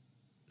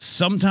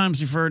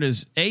 Sometimes referred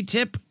as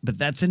ATIP, but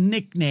that's a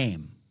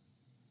nickname.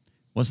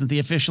 Wasn't the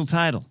official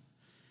title.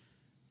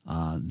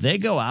 They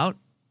go out,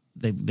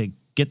 they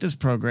get this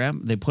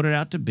program, they put it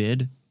out to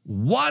bid.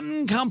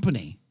 One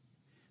company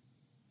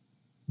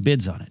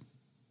bids on it.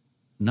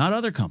 Not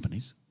other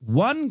companies.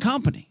 One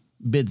company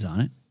bids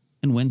on it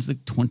and wins the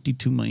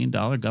 $22 million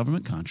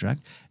government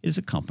contract. It is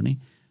a company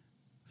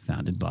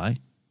founded by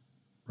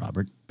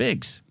Robert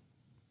Biggs.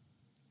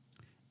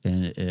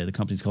 And the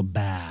company's called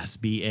BASS,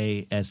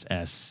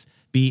 B-A-S-S.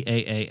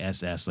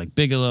 B-A-A-S-S, like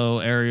Bigelow,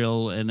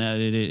 Ariel, and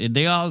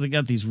they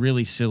got these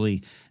really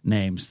silly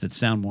names that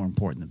sound more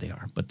important than they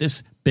are. But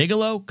this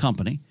Bigelow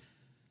company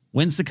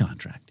wins the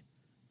contract.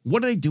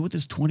 What do they do with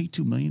this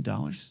 $22 million?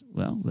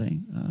 Well,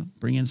 they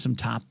bring in some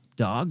top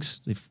dogs.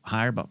 They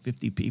hire about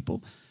 50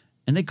 people,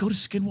 and they go to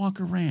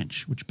Skinwalker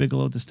Ranch, which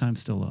Bigelow at this time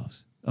still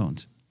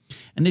owns.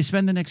 And they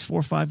spend the next 4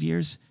 or 5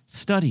 years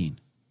studying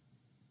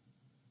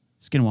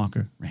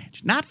Skinwalker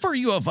Ranch. Not for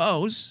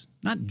UFOs,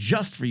 not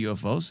just for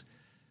UFOs,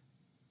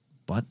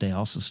 but they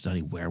also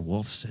study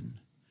werewolves and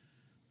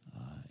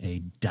a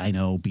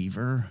dino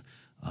beaver,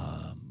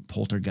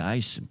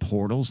 poltergeists and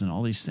portals and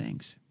all these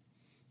things.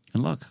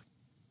 And look,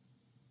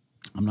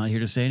 I'm not here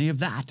to say any of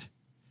that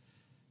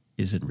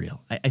isn't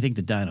real. I think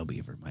the dino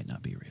beaver might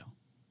not be real.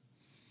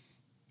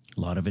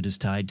 A lot of it is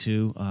tied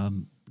to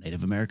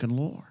Native American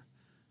lore.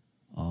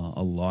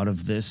 A lot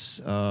of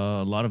this,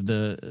 a lot of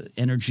the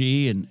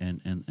energy and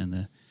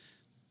the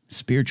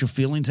spiritual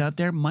feelings out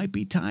there might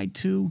be tied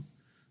to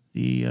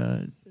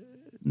the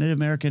Native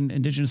American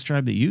indigenous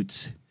tribe, the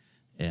Utes,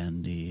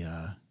 and the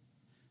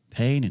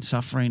pain and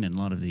suffering and a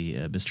lot of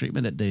the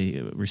mistreatment that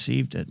they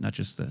received, not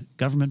just the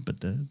government, but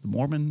the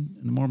Mormon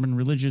and the Mormon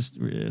religious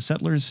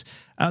settlers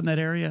out in that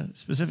area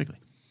specifically.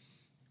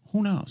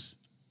 Who knows?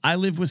 I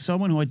live with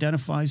someone who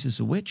identifies as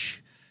a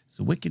witch, as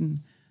a Wiccan,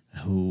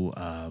 who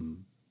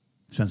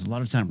spends a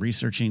lot of time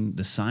researching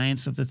the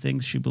science of the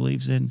things she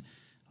believes in.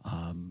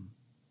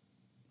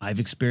 I've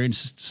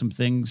experienced some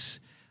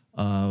things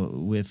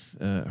with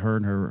her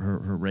and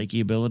her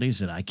Reiki abilities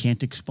that I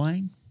can't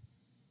explain.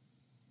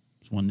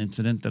 It's one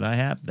incident that I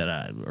have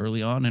that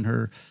early on in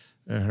her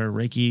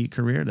Reiki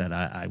career that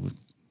I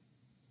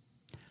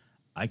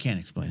can't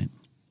explain it.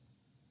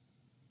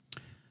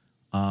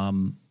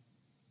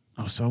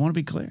 So I want to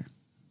be clear.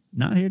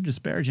 Not here to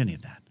disparage any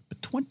of that.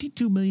 But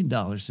 $22 million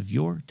of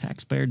your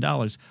taxpayer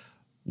dollars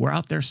were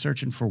out there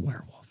searching for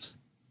werewolves.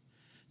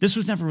 This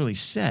was never really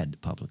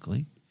said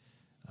publicly.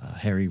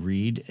 Harry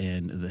Reid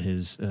and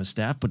his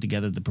staff put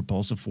together the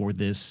proposal for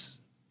this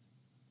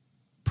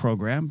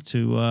program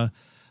to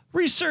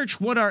research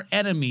what our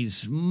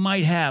enemies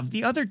might have,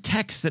 the other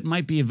texts that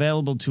might be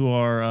available to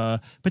our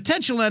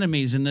potential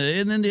enemies in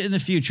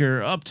the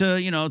future up to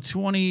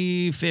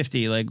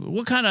 2050. Like,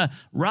 what kind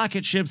of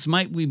rocket ships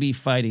might we be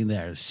fighting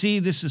there? See,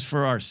 this is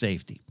for our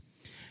safety.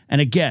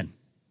 And again,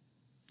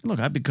 look,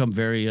 I've become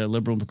very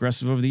liberal and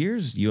progressive over the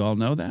years. You all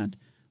know that.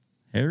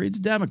 Harry Reid's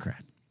a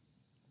Democrat.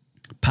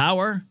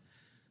 Power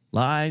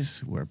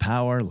lies where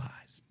power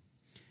lies.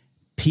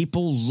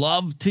 People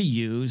love to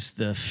use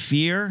the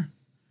fear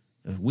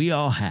that we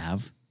all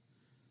have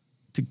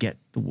to get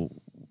the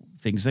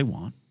things they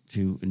want,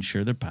 to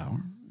ensure their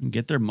power and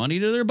get their money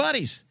to their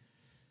buddies.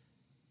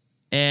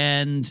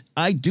 And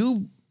I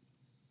do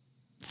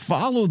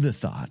follow the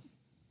thought,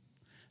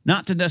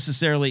 not to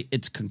necessarily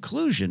its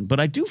conclusion, but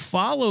I do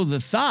follow the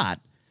thought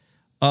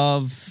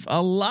of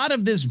a lot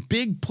of this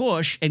big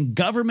push and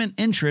government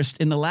interest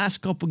in the last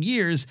couple of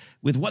years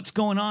with what's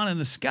going on in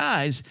the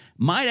skies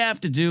might have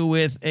to do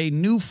with a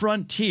new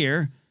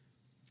frontier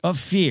of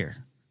fear.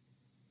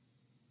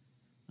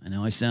 I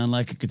know I sound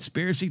like a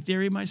conspiracy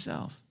theory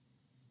myself,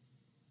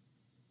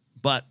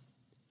 but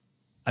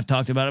I've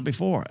talked about it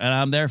before, and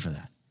I'm there for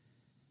that.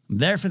 I'm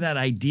there for that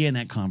idea and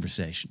that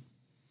conversation.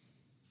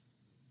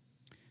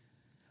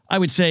 I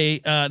would say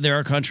there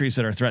are countries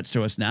that are threats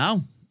to us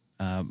now,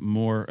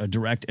 more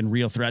direct and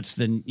real threats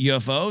than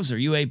UFOs or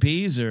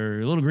UAPs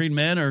or little green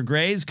men or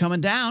grays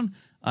coming down.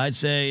 I'd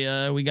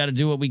say we got to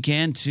do what we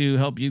can to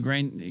help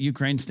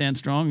Ukraine stand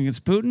strong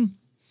against Putin.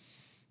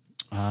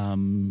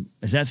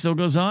 As that still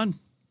goes on.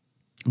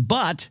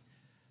 But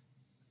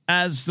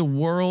as the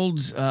world,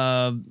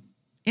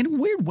 in a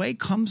weird way,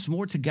 comes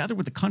more together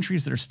with the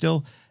countries that are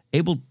still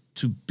able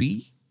to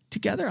be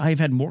together, I've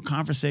had more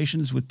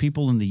conversations with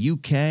people in the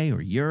UK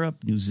or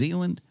Europe, New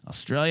Zealand,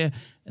 Australia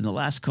in the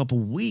last couple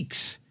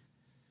weeks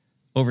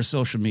over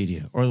social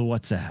media or the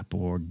WhatsApp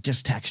or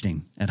just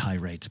texting at high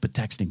rates, but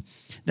texting,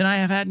 than I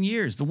have had in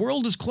years. The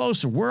world is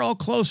closer. We're all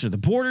closer. The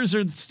borders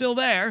are still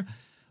there,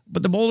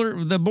 but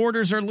the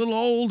borders are a little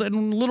old and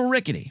a little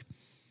rickety.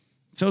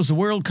 So as the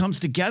world comes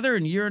together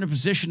and you're in a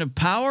position of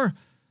power,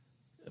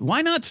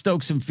 why not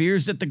stoke some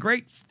fears that the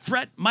great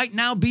threat might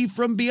now be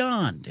from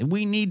beyond? And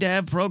we need to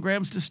have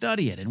programs to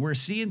study it. And we're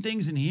seeing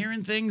things and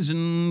hearing things,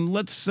 and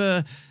let's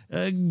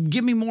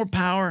give me more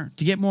power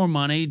to get more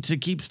money to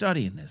keep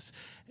studying this.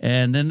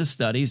 And then the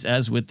studies,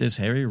 as with this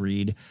Harry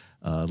Reid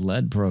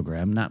led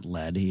program, not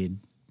led,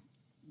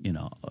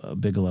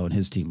 Bigelow and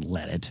his team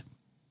led it.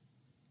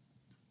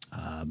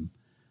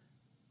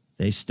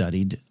 They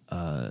studied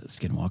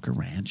Skinwalker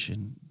Ranch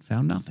and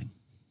found nothing,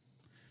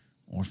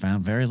 or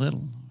found very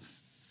little.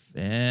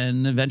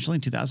 And eventually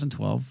in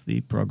 2012, the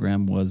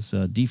program was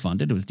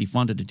defunded. It was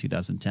defunded in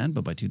 2010,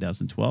 but by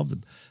 2012,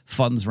 the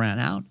funds ran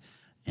out.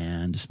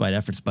 And despite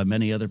efforts by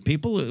many other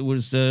people, it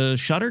was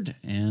shuttered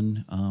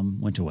and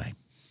went away.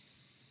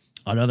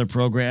 Another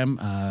program,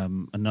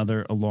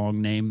 another a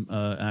long name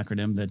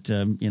acronym that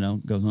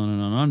goes on and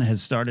on and on,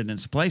 has started in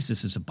its place.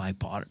 This is a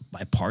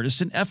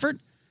bipartisan effort.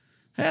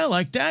 Hey, I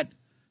like that.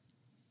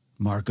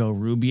 Marco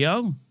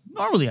Rubio.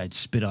 Normally I'd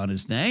spit on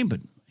his name, but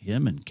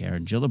him and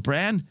Karen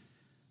Gillibrand,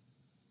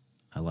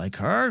 I like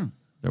her.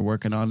 They're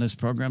working on this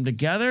program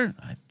together.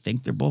 I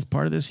think they're both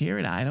part of this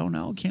hearing. I don't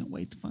know. Can't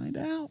wait to find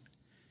out.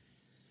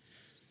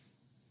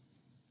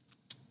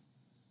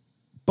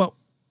 But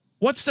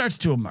what starts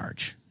to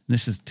emerge?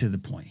 This is to the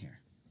point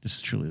here. This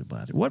is truly the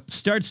blather. What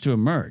starts to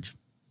emerge?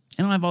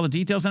 I don't have all the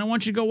details, and I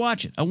want you to go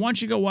watch it. I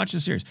want you to go watch the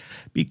series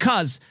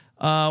because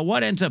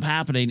what ends up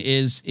happening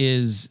is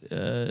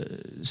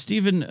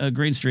Stephen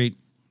Greenstreet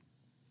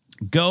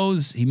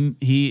goes.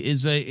 He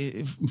is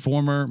a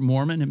former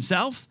Mormon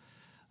himself.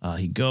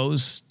 He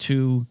goes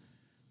to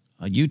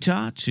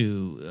Utah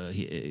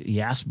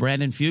he asked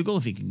Brandon Fugel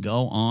if he can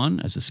go on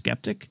as a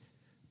skeptic,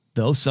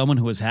 though someone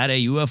who has had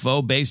a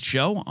UFO-based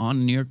show on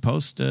the New York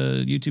Post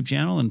YouTube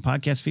channel and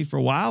podcast feed for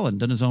a while and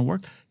done his own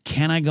work.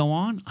 Can I go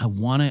on? I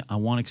want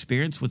to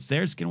experience what's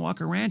there at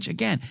Skinwalker Ranch.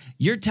 Again,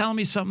 you're telling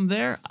me something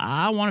there.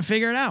 I want to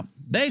figure it out.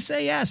 They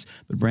say yes.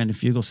 But Brandon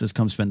Fugel says,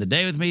 come spend the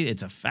day with me.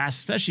 It's a fast,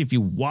 especially if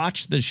you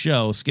watch the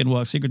show,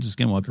 Secrets of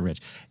Skinwalker Ranch.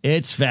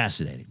 It's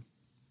fascinating.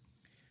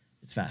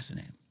 It's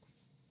fascinating.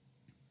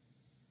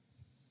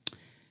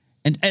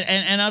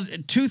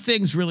 And two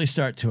things really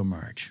start to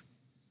emerge.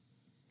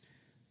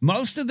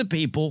 Most of the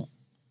people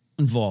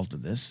involved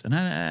in this, and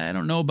I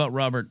don't know about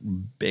Robert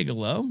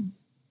Bigelow,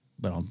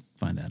 but I'll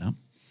find that out.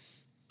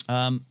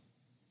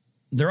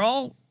 They're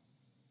all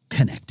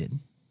connected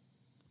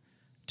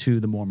to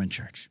the Mormon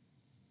Church.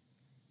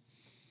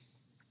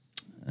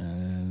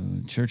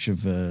 Church of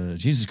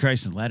Jesus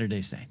Christ and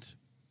Latter-day Saints.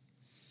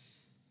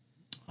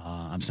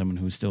 I'm someone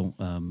who still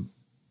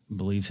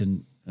believes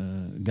in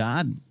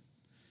God,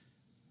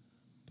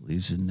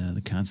 believes in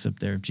the concept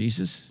there of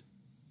Jesus.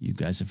 You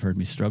guys have heard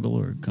me struggle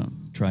or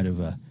try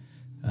to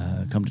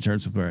come to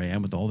terms with where I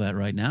am with all that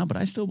right now, but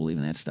I still believe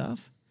in that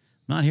stuff.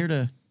 I'm not here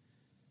to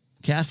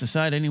cast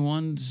aside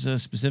anyone's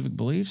specific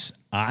beliefs.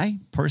 I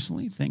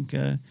personally think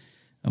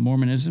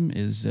Mormonism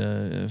is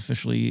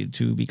officially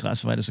to be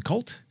classified as a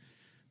cult.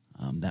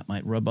 That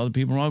might rub other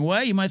people the wrong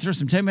way. You might throw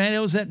some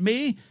tomatoes at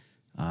me.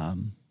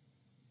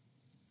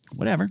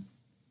 Whatever.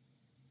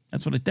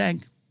 That's what I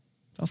think.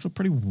 It's also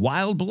pretty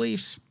wild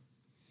beliefs.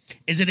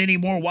 Is it any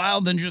more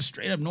wild than just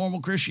straight up normal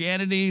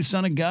Christianity,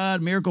 Son of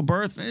God, miracle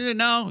birth?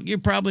 No, you're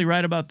probably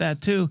right about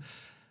that too.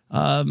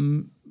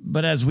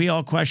 But as we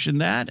all question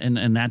that,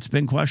 and that's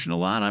been questioned a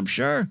lot, I'm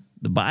sure.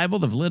 The Bible,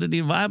 the validity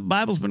of the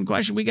Bible's been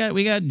questioned. We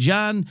got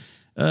John,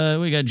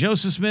 we got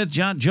Joseph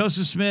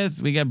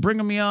Smith, we got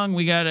Brigham Young,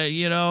 we got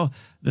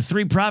the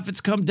three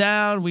prophets come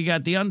down, we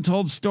got the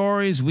untold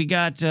stories, we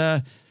got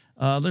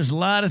there's a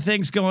lot of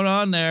things going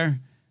on there.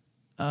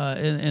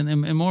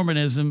 In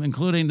Mormonism,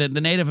 including that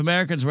the Native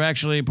Americans were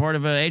actually part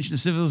of an ancient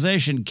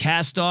civilization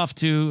cast off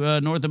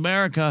to North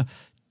America,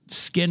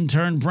 skin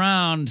turned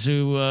brown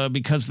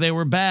because they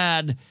were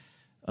bad.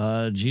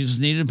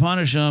 Jesus needed to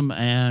punish them,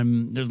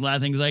 and there's a lot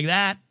of things like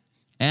that.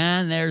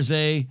 And there's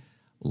a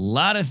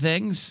lot of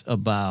things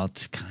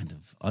about kind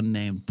of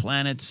unnamed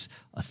planets,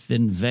 a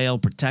thin veil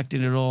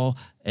protecting it all,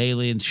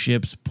 alien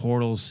ships,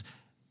 portals.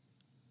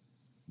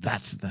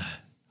 That's the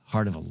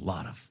heart of a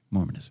lot of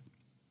Mormonism.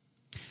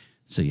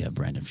 So you have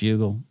Brandon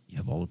Fugel, you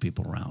have all the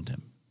people around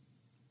him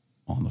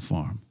on the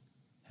farm,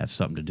 have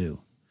something to do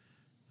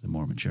with the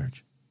Mormon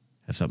Church,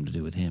 have something to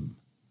do with him.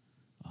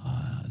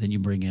 Then you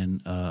bring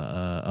in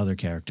other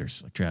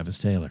characters like Travis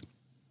Taylor,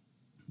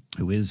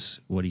 who is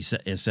what he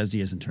says he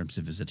is in terms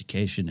of his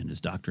education and his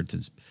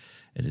doctorates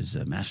and his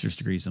master's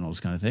degrees and all those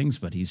kind of things.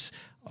 But he's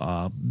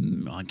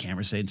on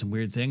camera saying some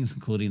weird things,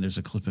 including there's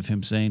a clip of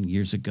him saying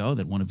years ago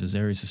that one of his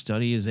areas of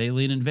study is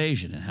alien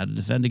invasion and how to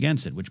defend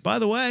against it, which, by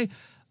the way,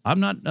 I'm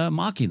not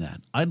mocking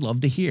that. I'd love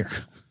to hear,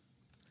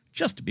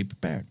 just to be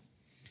prepared.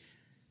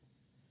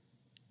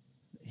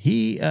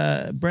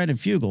 Brandon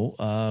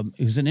Fugel,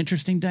 who's an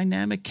interesting,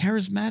 dynamic,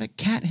 charismatic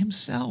cat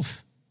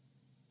himself.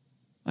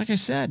 Like I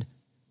said,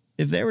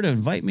 if they were to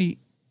invite me,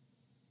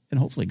 and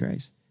hopefully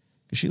Grace,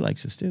 because she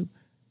likes us too,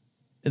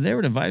 if they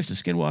were to invite us to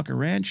Skinwalker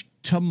Ranch,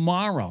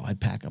 tomorrow I'd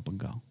pack up and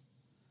go.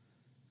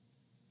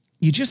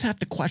 You just have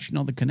to question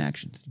all the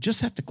connections. You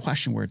just have to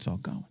question where it's all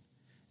going.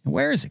 And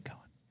where is it going?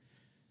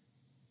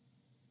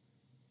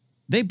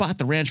 They bought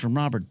the ranch from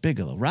Robert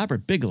Bigelow.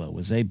 Robert Bigelow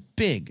was a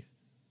big,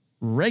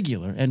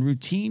 regular, and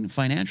routine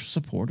financial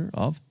supporter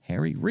of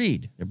Harry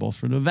Reid. They're both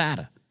from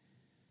Nevada.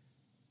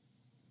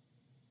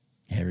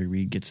 Harry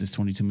Reid gets his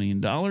 $22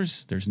 million.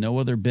 There's no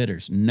other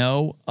bidders.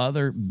 No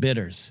other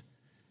bidders.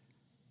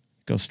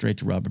 Goes straight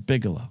to Robert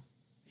Bigelow.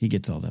 He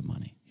gets all that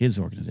money. His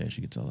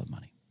organization gets all that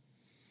money.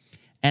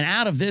 And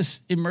out of this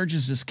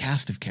emerges this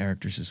cast of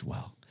characters as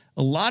well.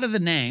 A lot of the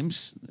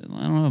names,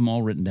 I don't have them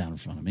all written down in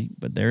front of me,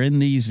 but they're in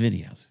these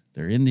videos.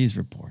 They're in these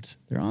reports.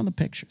 They're on the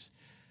pictures.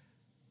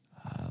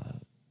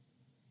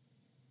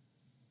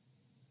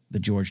 The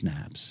George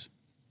Knapp's,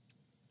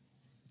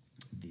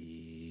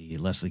 the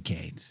Leslie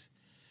Caines,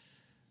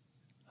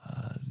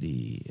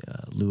 the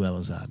Lou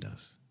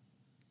Elizondos,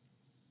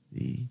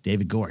 the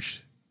David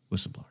Gorsh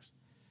whistleblowers.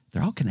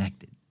 They're all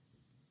connected.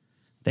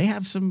 They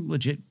have some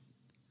legit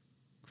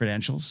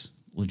credentials,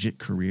 legit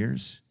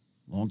careers,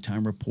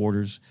 longtime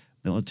reporters,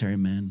 military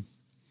men,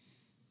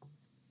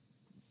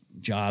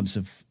 jobs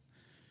of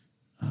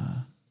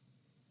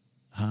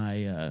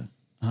high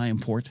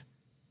import,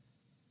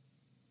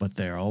 but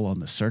they're all on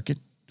the circuit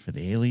for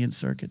the alien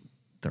circuit.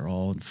 They're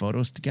all in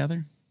photos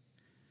together.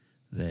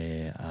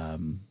 They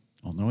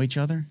all know each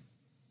other.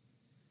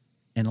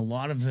 And a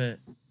lot of the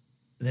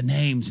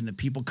names and the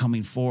people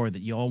coming forward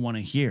that you all want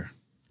to hear,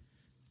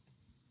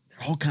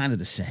 they're all kind of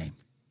the same.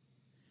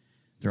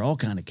 They're all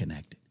kind of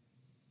connected.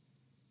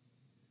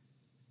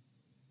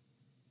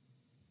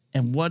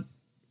 And what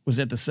was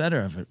at the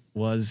center of it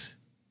was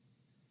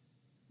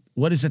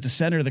what is at the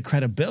center of the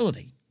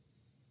credibility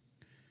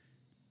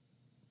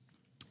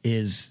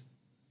is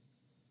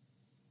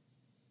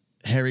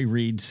Harry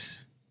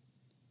Reid's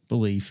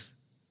belief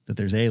that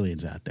there's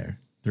aliens out there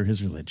through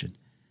his religion.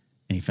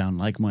 And he found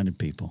like-minded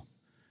people.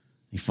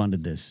 He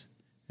funded this.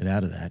 And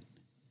out of that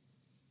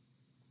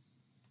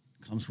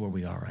comes where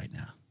we are right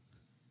now.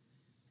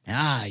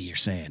 You're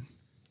saying,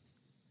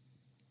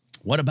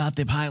 what about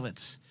the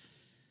pilots?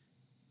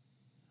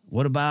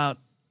 What about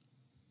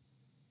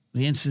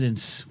the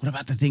incidents? What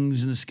about the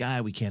things in the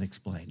sky we can't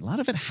explain? A lot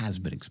of it has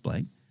been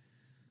explained.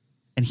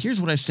 And here's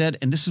what I've said,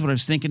 and this is what I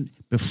was thinking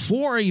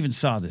before I even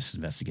saw this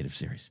investigative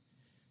series.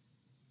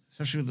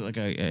 Especially with, like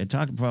I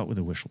talked about with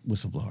a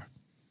whistleblower.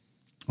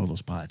 All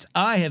those pilots.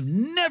 I have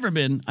never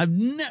been,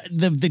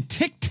 the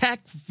Tic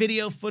Tac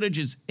video footage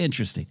is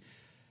interesting.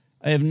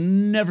 I have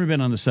never been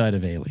on the side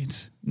of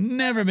aliens.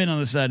 Never been on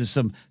the side of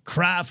some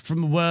craft from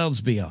the worlds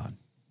beyond.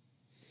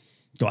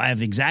 Do I have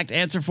the exact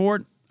answer for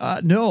it?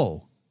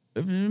 No.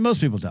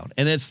 Most people don't.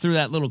 And it's through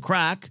that little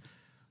crack,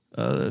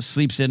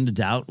 sleeps into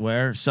doubt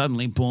where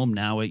suddenly, boom,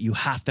 now you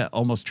have to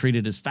almost treat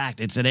it as fact.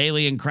 It's an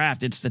alien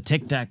craft. It's the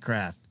Tic Tac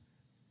craft.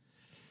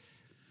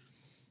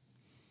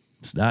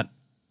 It's not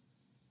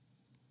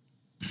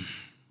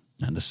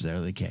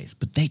necessarily the case,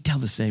 but they tell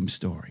the same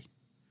story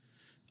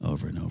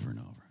over and over and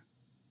over.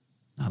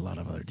 Not a lot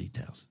of other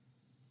details.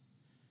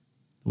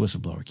 The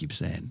whistleblower keeps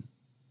saying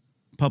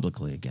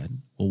publicly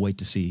again, we'll wait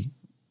to see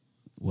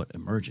what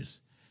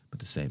emerges, but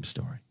the same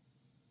story.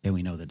 And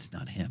we know that it's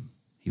not him.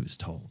 He was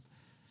told.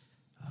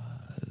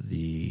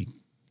 The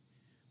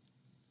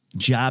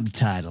job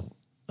title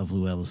of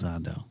Lou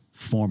Elizondo,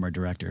 former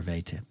director of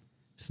ATIP,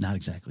 is not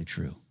exactly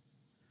true.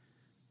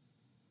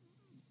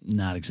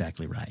 Not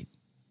exactly right.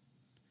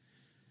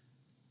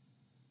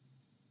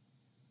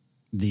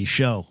 The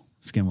show,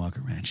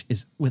 Skinwalker Ranch,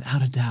 is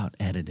without a doubt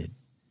edited.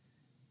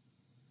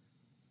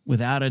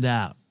 Without a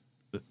doubt.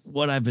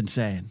 What I've been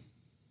saying.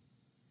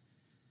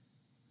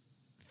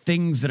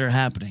 Things that are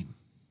happening.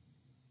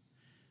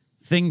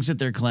 Things that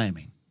they're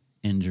claiming.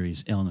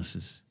 Injuries,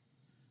 illnesses,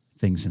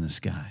 things in the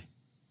sky.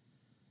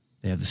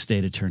 They have the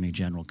state attorney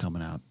general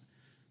coming out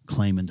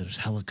claiming that there's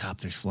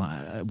helicopters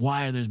flying.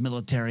 Why are there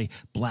military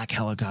black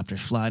helicopters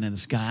flying in the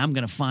sky? I'm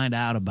going to find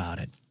out about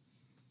it.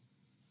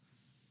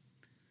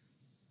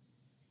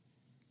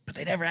 But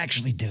they never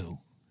actually do.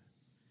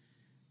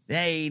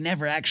 They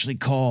never actually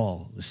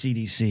call the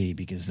CDC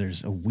because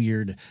there's a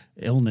weird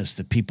illness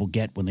that people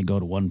get when they go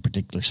to one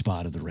particular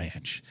spot of the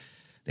ranch.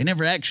 They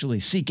never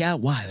actually seek out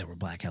why there were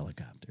black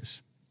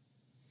helicopters.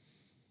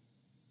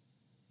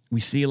 We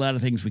see a lot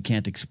of things we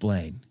can't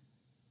explain,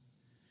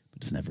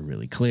 but it's never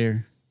really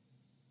clear.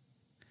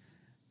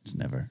 It's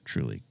never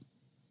truly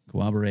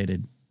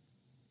corroborated.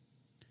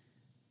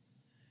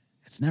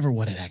 It's never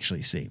what it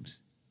actually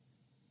seems.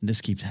 And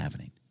this keeps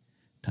happening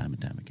time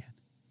and time again.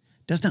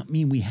 Does not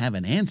mean we have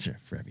an answer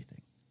for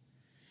everything,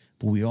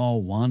 but we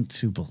all want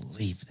to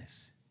believe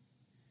this.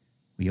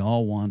 We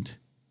all want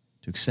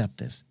to accept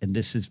this. And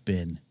this has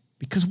been,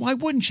 because why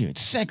wouldn't you?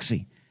 It's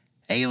sexy.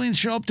 Aliens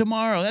show up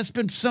tomorrow.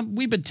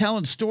 We've been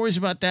telling stories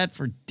about that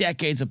for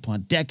decades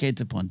upon decades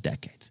upon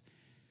decades.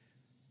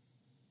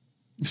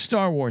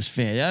 Star Wars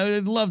fan. I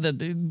love that.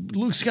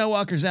 Luke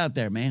Skywalker's out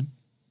there, man.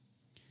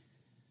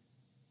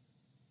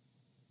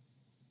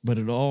 But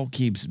it all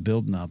keeps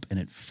building up, and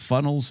it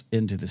funnels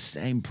into the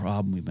same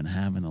problem we've been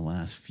having the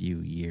last few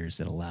years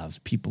that allows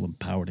people in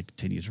power to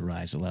continue to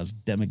rise. It allows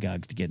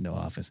demagogues to get into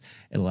office.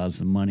 It allows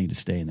the money to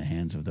stay in the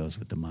hands of those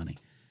with the money.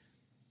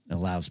 It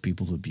allows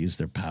people to abuse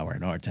their power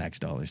and our tax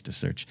dollars to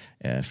search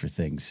for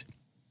things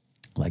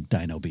like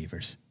dino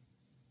beavers.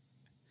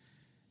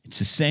 It's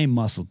the same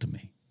muscle to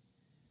me.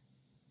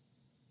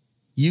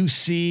 You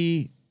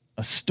see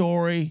a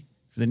story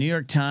for the New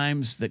York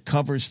Times that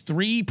covers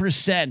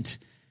 3%.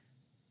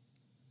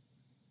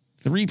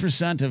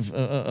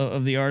 3%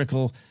 of the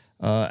article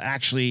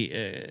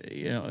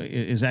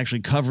is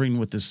actually covering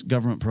what this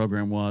government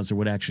program was or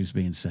what actually is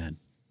being said.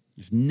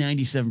 It's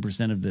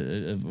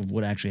 97% of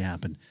what actually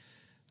happened.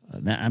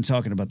 I'm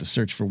talking about the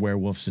search for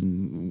werewolves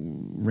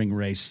and ring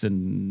wraiths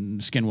and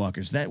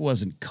skinwalkers. That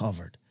wasn't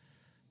covered.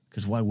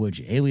 Because why would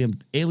you?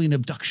 Alien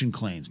abduction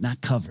claims,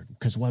 not covered.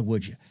 Because why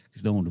would you?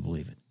 Because no one would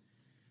believe it.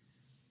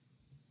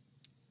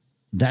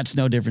 That's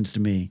no different to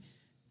me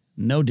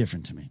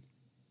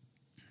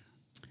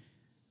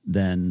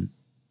than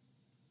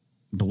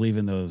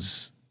believing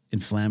those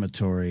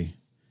inflammatory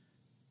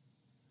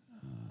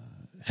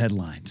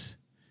headlines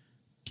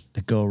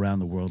that go around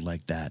the world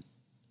like that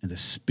at the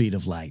speed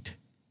of light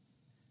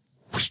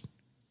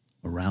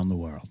around the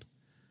world.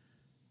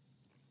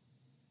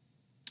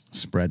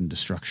 Spreading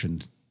destruction,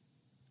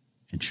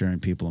 ensuring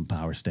people in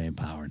power stay in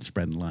power, and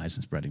spreading lies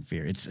and spreading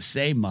fear. It's the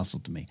same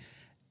muscle to me.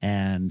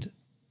 And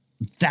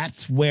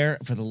that's where,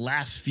 for the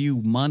last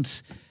few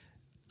months,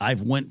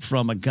 I've went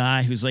from a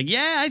guy who's like,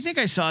 yeah, I think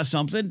I saw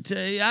something,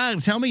 to,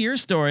 tell me your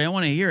story. I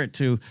want to hear it,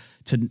 to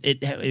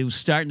it was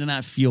starting to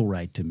not feel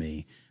right to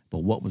me. But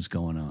what was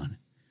going on?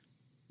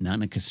 Not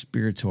in a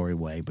conspiratory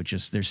way, but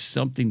just there's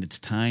something that's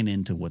tying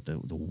into what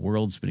the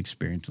world's been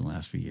experiencing the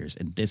last few years.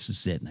 And this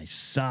is it. And I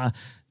saw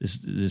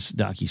this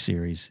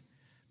docuseries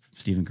from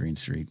Stephen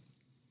Greenstreet.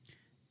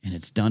 And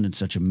it's done in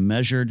such a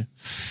measured,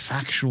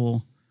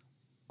 factual,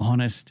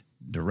 honest,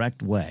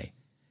 direct way.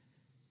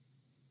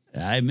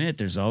 I admit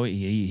there's always,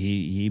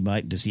 he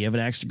might, does he have an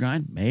axe to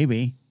grind?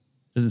 Maybe.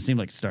 Doesn't seem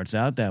like it starts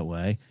out that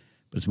way.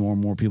 But as more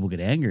and more people get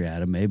angry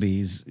at him, maybe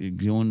he's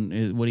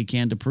doing what he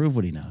can to prove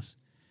what he knows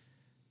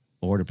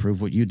or to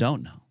prove what you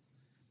don't know.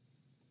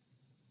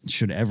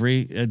 Should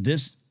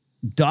this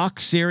doc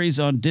series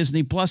on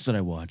Disney Plus that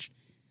I watched,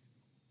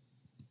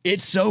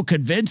 it's so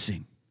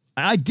convincing.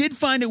 I did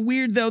find it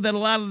weird, though, that a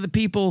lot of the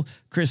people,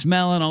 Chris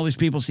Mellon, all these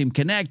people seem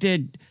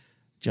connected.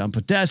 John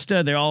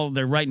Podesta,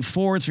 they're writing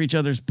forwards for each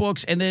other's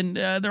books. And then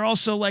they're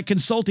also like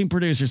consulting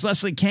producers.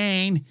 Leslie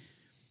Kane,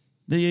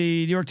 the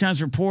New York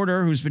Times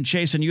reporter who's been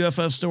chasing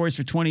UFO stories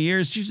for 20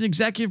 years, she's an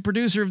executive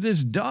producer of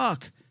this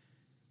doc.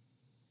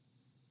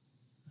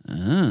 I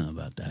don't know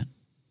about that.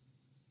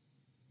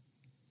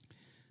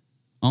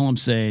 All I'm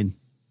saying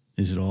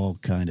is it all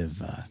kind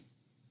of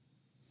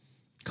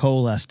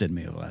coalesced in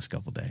me over the last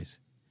couple of days.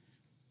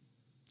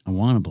 I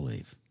want to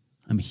believe.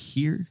 I'm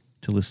here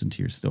to listen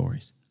to your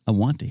stories. I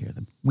want to hear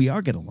them. We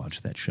are going to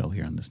launch that show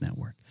here on this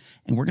network,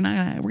 and we're gonna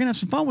have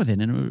some fun with it,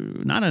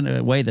 and not in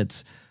a way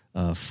that's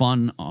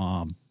fun,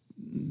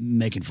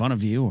 making fun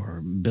of you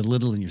or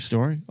belittling your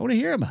story. I want to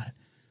hear about it.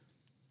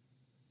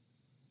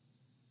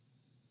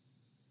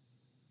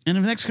 And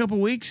in the next couple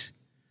of weeks,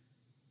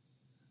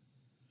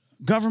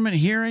 government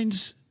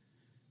hearings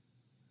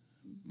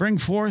bring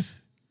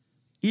forth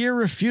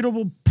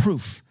irrefutable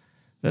proof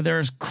that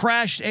there's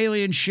crashed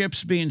alien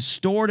ships being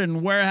stored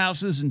in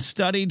warehouses and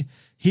studied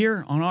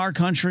here on our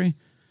country.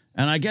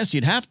 And I guess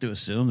you'd have to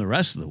assume the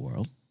rest of the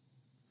world.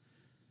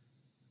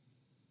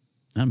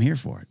 I'm here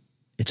for it.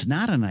 It's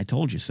not an I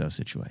told you so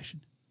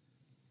situation.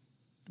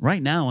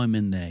 Right now I'm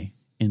in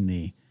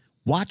the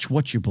watch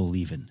what you're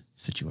believing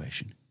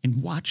situation.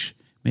 And watch,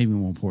 maybe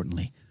more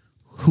importantly,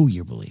 who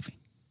you're believing.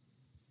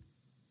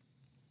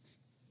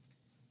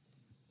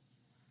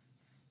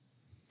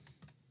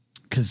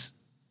 Because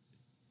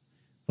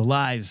the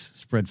lies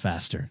spread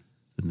faster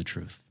than the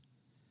truth.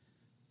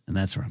 And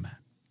that's where I'm at.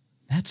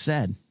 That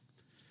said,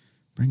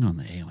 bring on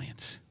the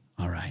aliens.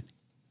 All right.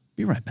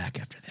 Be right back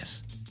after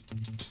this.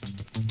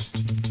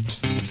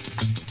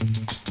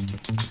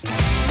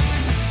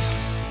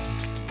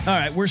 All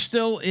right. We're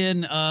still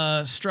in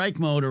strike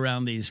mode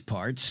around these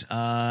parts.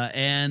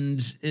 And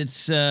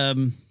it's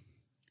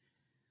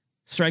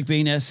strike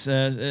being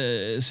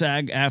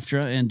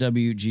SAG-AFTRA and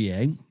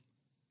WGA.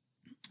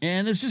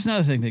 And there's just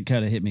another thing that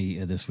kind of hit me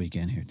this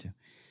weekend here, too.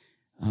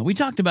 We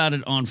talked about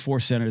it on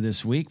Force Center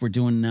this week. We're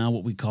doing now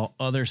what we call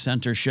other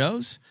center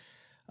shows.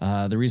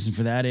 The reason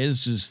for that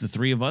is the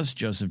three of us,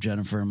 Joseph,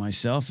 Jennifer, and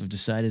myself, have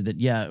decided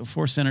that,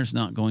 Force Center is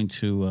not going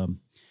to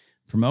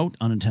promote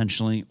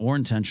unintentionally or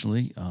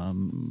intentionally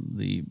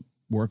the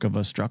work of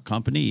a struck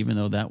company, even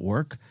though that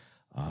work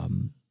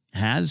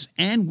has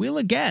and will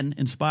again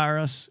inspire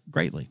us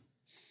greatly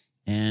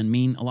and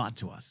mean a lot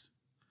to us.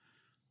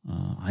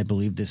 I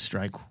believe this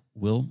strike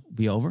will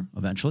be over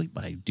eventually,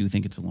 but I do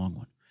think it's a long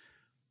one.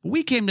 But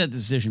we came to that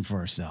decision for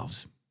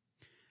ourselves.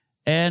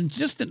 And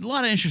just a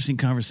lot of interesting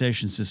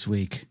conversations this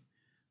week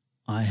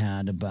I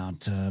had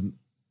about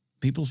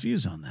people's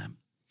views on that.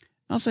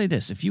 I'll say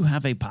this. If you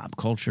have a pop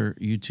culture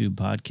YouTube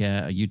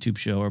podcast, a YouTube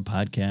show or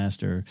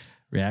podcast or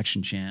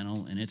reaction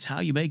channel, and it's how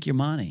you make your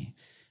money,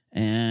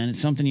 and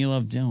it's something you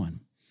love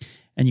doing,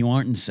 and you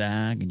aren't in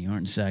SAG, and you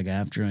aren't in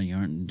SAG-AFTRA, and you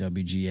aren't in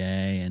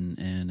WGA,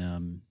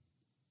 and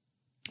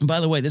by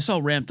the way, this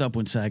all ramped up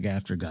when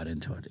SAG-AFTRA got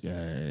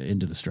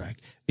into the strike.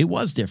 It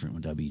was different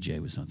when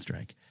WGA was on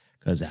strike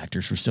because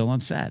actors were still on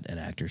set and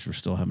actors were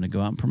still having to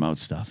go out and promote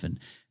stuff. And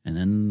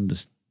then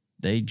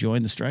they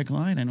joined the strike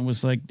line, and it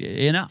was like,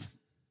 enough.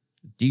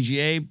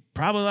 DGA,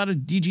 probably a lot of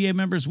DGA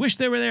members wish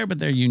they were there, but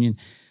their union,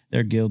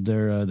 their guild,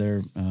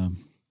 their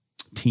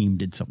team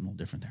did something a little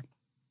different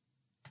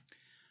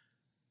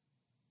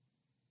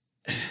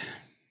there.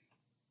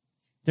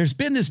 There's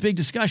been this big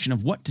discussion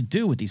of what to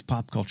do with these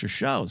pop culture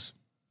shows.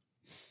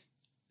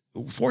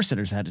 Force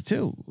Centers had it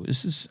too.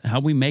 This is how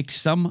we make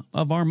some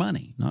of our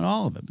money. Not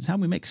all of it. It's how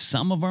we make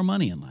some of our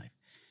money in life.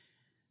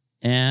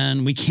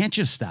 And we can't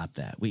just stop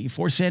that.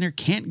 Force Center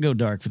can't go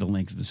dark for the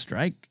length of the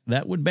strike.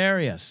 That would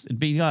bury us. It'd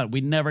be gone.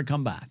 We'd never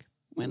come back.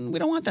 And we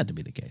don't want that to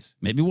be the case.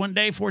 Maybe one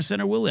day Force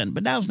Center will end,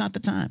 but now's not the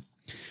time.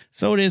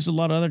 So it is with a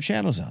lot of other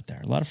channels out there.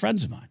 A lot of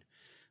friends of mine.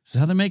 This is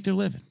how they make their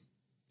living.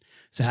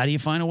 So how do you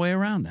find a way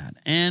around that?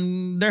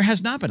 And there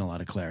has not been a lot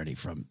of clarity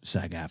from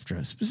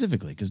SAG-AFTRA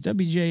specifically because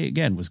WGA,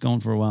 again, was going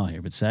for a while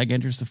here. But SAG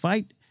enters the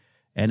fight,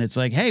 and it's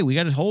like, hey, we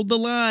got to hold the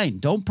line.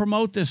 Don't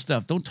promote this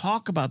stuff. Don't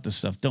talk about this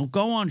stuff. Don't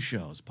go on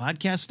shows.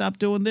 Podcasts, stop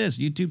doing this.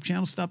 YouTube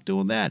channels, stop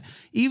doing that.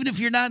 Even if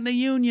you're not in the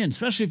union,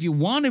 especially if you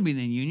want to be in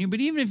the union, but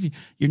even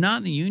if you're not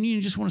in the union,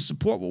 you just want to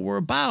support what we're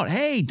about.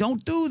 Hey,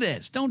 don't do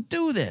this. Don't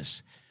do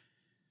this.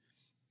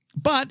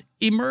 But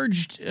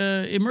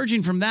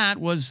emerging from that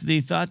was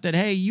the thought that,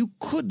 hey, you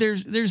could,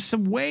 there's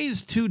some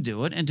ways to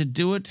do it and to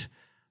do it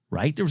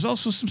right. There was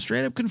also some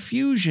straight up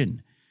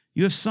confusion.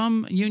 You have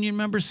some union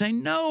members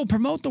saying, no,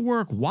 promote the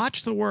work,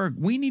 watch the work.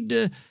 We need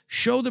to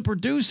show the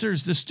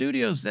producers, the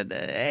studios that,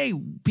 hey,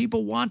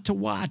 people want to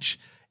watch.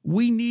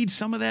 We need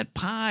some of that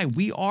pie.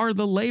 We are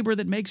the labor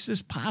that makes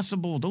this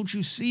possible. Don't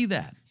you see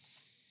that?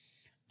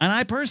 And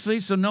I personally,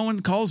 so no one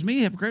calls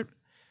me a hypocrite,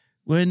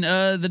 When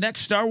the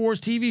next Star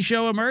Wars TV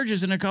show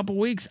emerges in a couple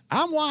weeks,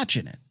 I'm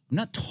watching it. I'm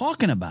not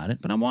talking about it,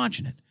 but I'm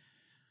watching it.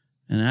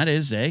 And that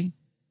is a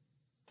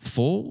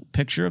full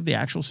picture of the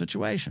actual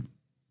situation.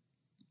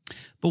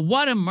 But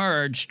what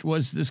emerged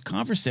was this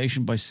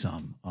conversation by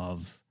some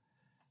of,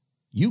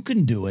 you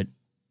can do it.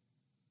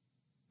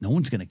 No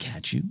one's going to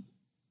catch you.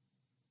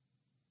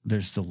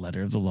 There's the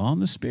letter of the law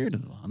and the spirit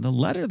of the law. And the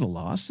letter of the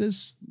law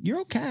says,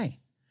 you're okay.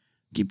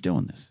 Keep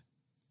doing this.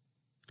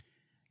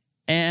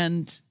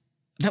 And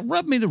that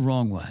rubbed me the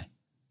wrong way.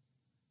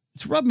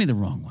 It's rubbed me the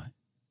wrong way.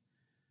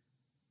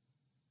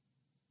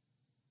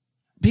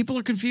 People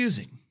are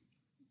confusing.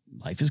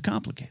 Life is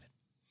complicated.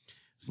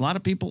 There's a lot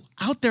of people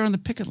out there on the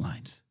picket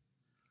lines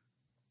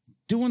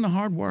doing the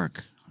hard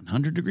work on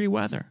 100-degree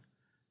weather.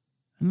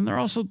 And they're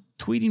also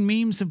tweeting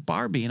memes of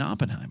Barbie and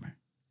Oppenheimer,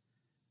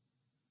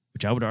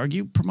 which I would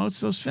argue promotes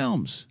those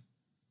films.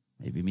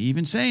 Maybe me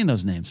even saying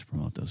those names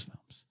promote those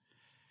films.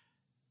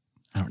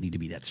 I don't need to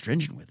be that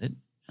stringent with it.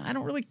 I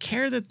don't really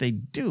care that they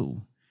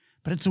do,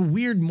 but it's a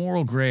weird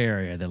moral gray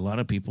area that a lot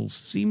of people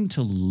seem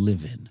to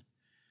live in.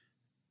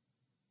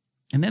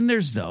 And then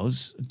there's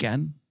those,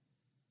 again,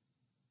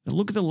 that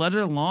look at the letter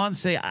of the law and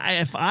say,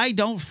 if I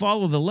don't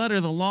follow the letter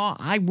of the law,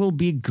 I will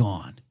be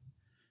gone.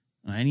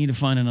 And I need to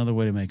find another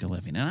way to make a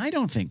living. And I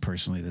don't think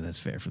personally that that's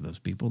fair for those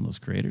people and those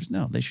creators.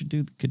 No, they should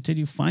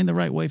continue to find the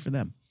right way for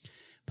them.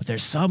 But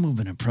there's some who've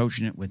been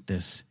approaching it with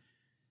this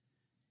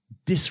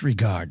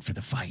disregard for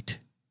the fight.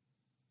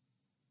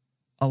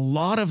 A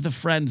lot of the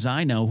friends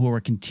I know who are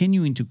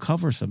continuing to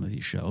cover some of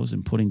these shows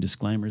and putting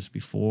disclaimers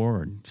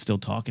before and still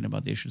talking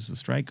about the issues of the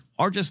strike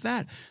are just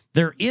that.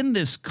 They're in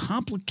this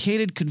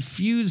complicated,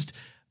 confused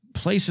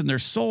place in their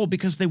soul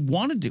because they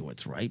want to do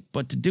what's right,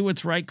 but to do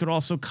what's right could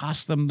also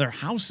cost them their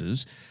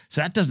houses.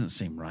 So that doesn't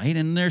seem right.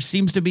 And there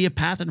seems to be a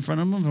path in front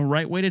of them of a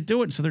right way to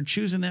do it. So they're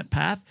choosing that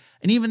path.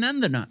 And even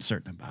then, they're not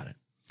certain about it.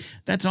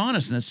 That's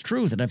honest and that's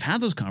truth. And I've had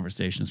those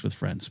conversations with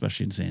friends,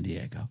 especially in San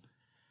Diego.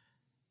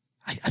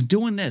 I'm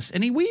doing this.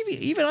 And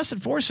even us at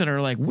Force Center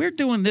are like, we're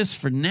doing this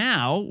for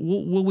now.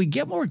 Will we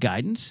get more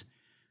guidance?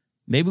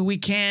 Maybe we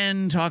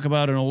can talk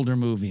about an older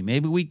movie.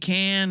 Maybe we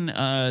can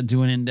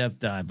do an in-depth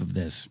dive of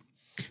this.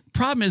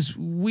 Problem is,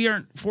 we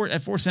aren't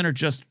at Force Center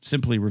just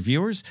simply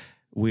reviewers.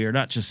 We are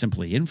not just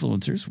simply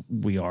influencers.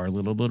 We are a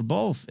little bit of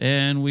both.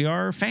 And we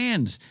are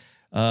fans.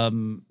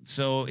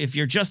 So if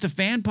you're just a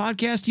fan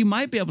podcast, you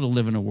might be able to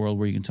live in a world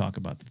where you can talk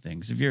about the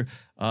things. If you're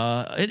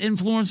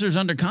influencers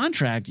under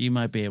contract, you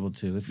might be able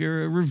to. If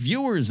you're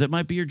reviewers, that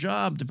might be your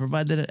job to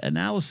provide that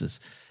analysis.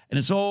 And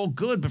it's all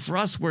good, but for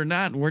us, we're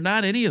not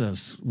any of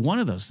those, one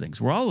of those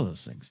things. We're all of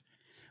those things.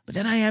 But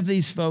then I have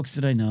these folks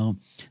that I know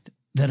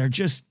that are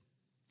just,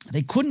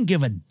 they couldn't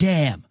give a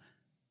damn.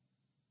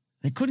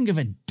 They couldn't give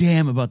a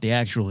damn about the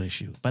actual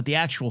issue, about the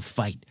actual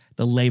fight,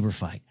 the labor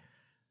fight.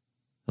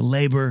 The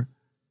labor,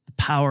 the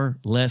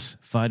powerless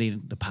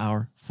fighting the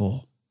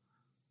powerful.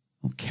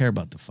 Don't care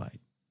about the fight.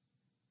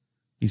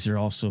 These are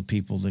also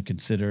people that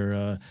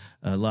consider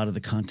a lot of the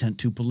content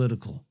too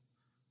political.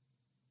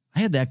 I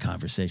had that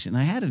conversation.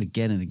 I had it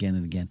again and again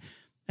and again.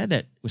 I had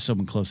that with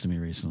someone close to me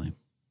recently.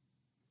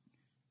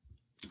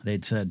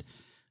 They'd said,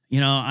 you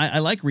know, I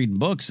like reading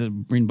books.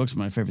 Reading books are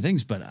my favorite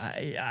things. But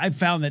I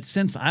found that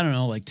since, I don't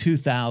know, like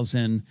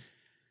 2000,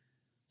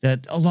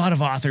 that a lot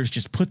of authors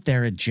just put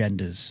their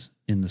agendas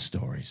in the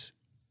stories.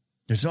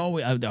 There's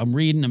always, I'm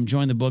reading, I'm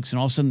enjoying the books, and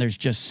all of a sudden there's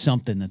just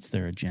something that's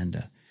their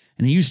agenda.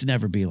 And it used to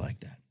never be like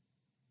that.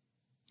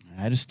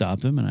 I had to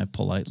stop them, and I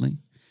politely,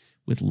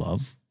 with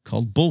love,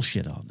 called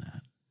bullshit on that.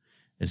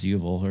 As you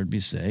have all heard me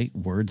say,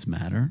 words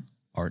matter,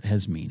 art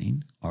has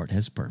meaning, art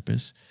has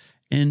purpose,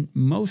 and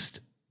most,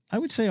 I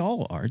would say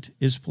all art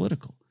is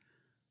political.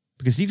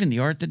 Because even the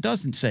art that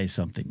doesn't say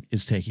something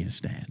is taking a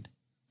stand.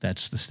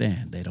 That's the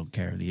stand. They don't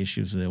care the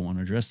issues, or they want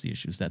to address the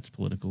issues. That's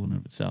political in and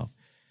of itself.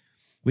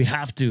 We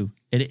have to,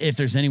 and if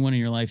there's anyone in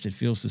your life that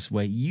feels this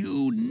way,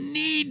 you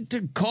need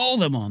to call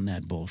them on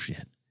that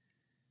bullshit.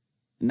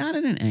 Not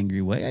in an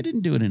angry way. I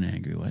didn't do it in an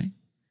angry way.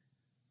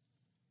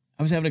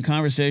 I was having a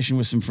conversation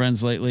with some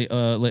friends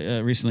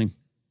recently,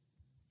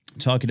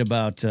 talking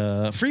about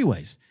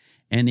freeways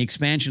and the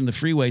expansion of the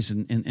freeways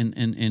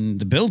and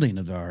the building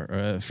of our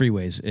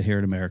freeways here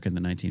in America in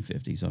the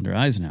 1950s under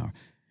Eisenhower.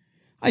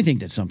 I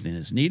think that's something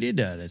that's needed.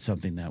 That's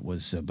something that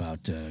was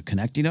about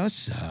connecting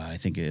us. I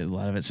think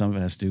some of it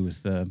has to do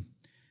with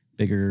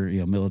bigger,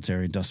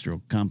 military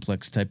industrial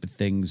complex type of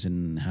things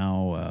and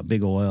how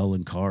big oil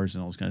and cars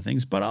and all those kind of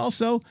things. But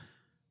also,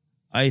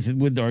 I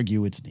would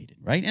argue it's needed,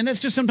 right? And that's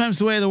just sometimes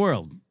the way of the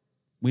world.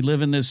 We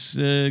live in this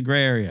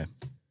gray area.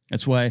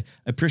 That's why I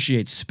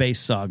appreciate space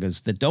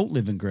sagas that don't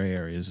live in gray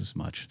areas as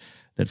much,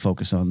 that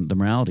focus on the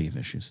morality of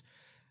issues.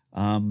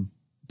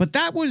 But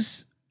that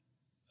was,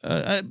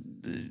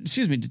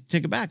 to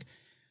take it back.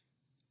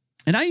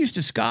 And I used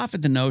to scoff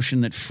at the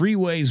notion that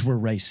freeways were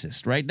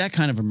racist, right? That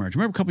kind of emerged.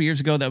 Remember a couple of years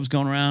ago that was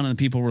going around and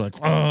people were like,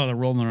 oh, they're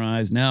rolling their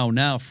eyes. Now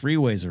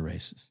freeways are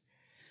racist.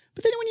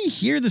 But then when you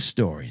hear the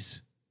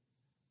stories,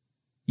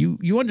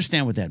 you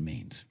understand what that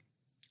means.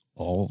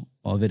 All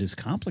of it is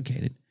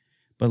complicated,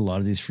 But a lot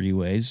of these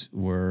freeways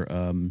were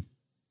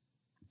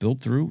built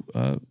through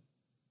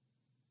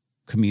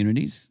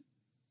communities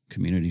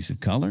of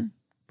color,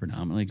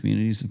 predominantly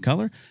communities of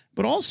color,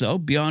 but also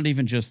beyond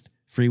even just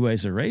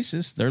freeways are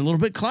racist, they're a little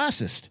bit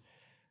classist.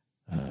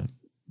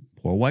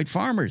 Poor white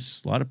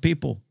farmers, a lot of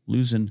people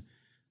losing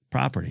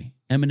property,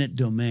 eminent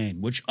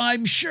domain, which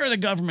I'm sure the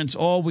government's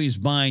always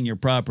buying your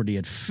property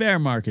at fair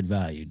market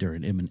value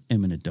during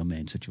eminent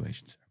domain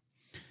situations.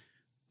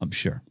 I'm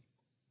sure.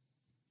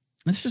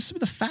 That's just some of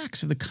the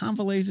facts of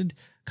the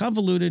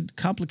convoluted,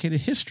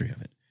 complicated history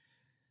of it.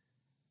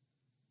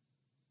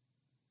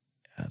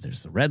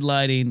 There's the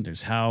redlighting.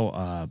 There's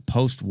how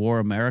post-war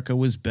America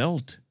was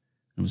built.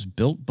 It was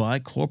built by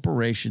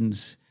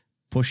corporations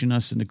pushing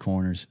us into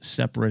corners,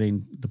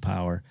 separating the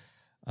power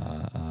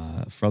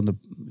from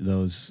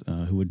those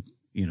who would,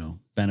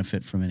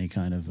 benefit from any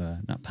kind of,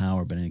 not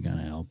power, but any kind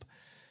of help.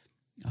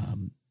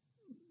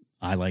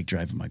 I like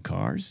driving my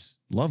cars.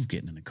 Love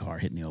getting in a car,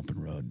 hitting the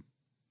open road.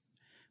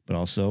 But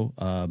also,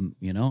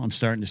 I'm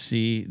starting to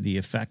see the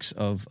effects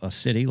of a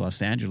city,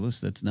 Los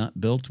Angeles, that's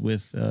not built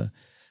with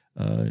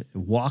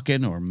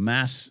walk-in or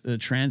mass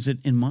transit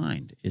in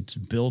mind. It's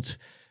built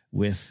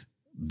with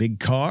big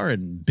car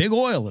and big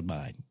oil in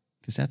mind,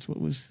 because that's what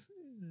was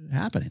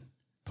happening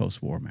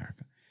post-war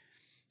America.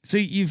 So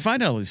you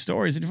find out all these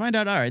stories, and you find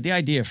out, all right, the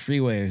idea of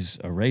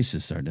freeways are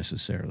racist aren't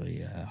necessarily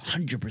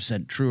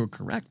 100% true or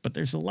correct, but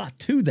there's a lot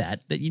to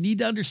that you need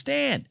to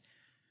understand.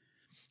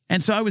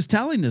 And so I was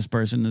telling this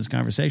person in this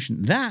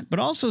conversation that, but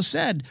also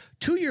said,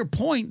 to your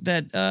point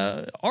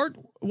that art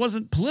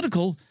wasn't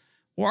political,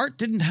 or art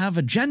didn't have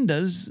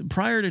agendas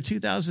prior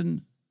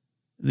to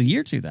the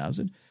year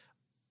 2000,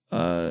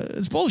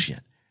 it's bullshit.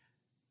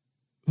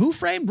 Who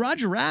framed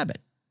Roger Rabbit?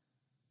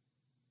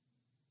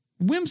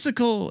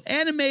 Whimsical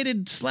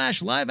animated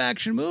 / live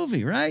action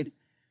movie, right?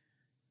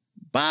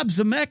 Bob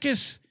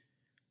Zemeckis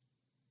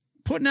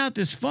putting out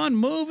this fun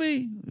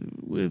movie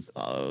with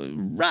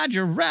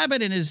Roger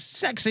Rabbit and his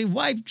sexy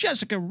wife,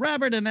 Jessica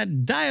Rabbit, and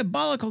that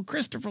diabolical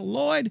Christopher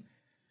Lloyd.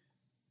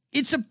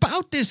 It's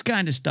about this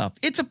kind of stuff.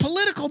 It's a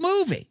political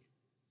movie.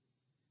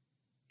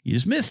 You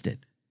just missed it.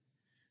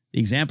 The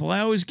example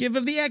I always give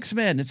of the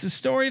X-Men, it's a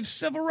story of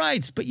civil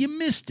rights, but you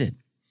missed it.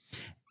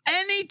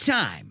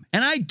 Anytime,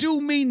 and I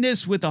do mean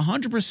this with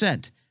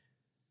 100%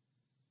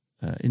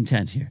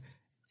 intent here,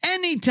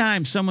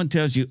 anytime someone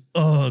tells you,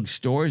 ugh,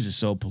 stories are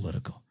so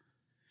political,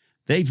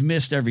 they've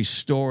missed every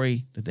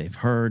story that they've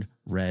heard,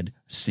 read,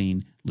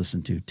 seen,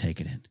 listened to,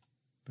 taken in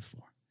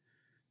before.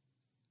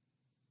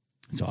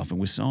 It's often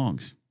with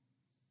songs.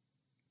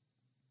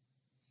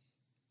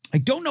 I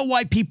don't know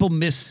why people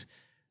miss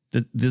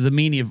the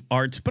meaning of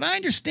arts, but I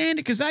understand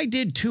it because I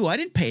did too. I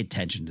didn't pay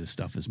attention to this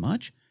stuff as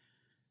much.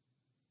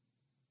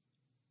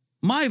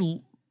 My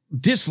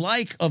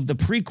dislike of the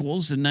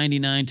prequels in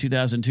 99,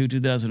 2002,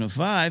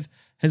 2005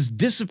 has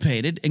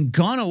dissipated and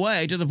gone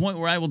away to the point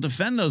where I will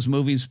defend those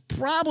movies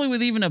probably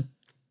with even a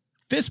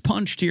fist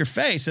punch to your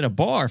face at a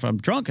bar if I'm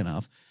drunk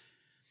enough.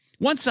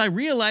 Once I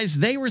realized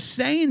they were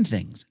saying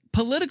things,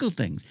 political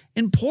things,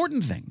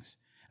 important things,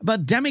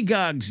 about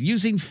demagogues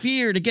using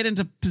fear to get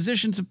into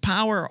positions of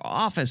power or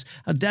office.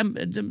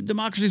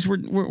 Democracies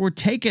were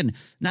taken,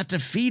 not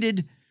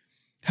defeated.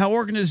 How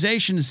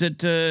organizations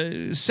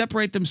that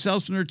separate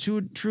themselves from their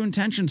true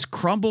intentions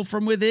crumble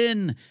from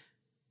within,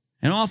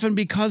 and often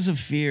because of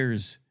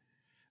fears,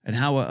 and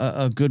how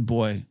a good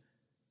boy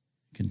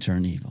can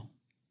turn evil,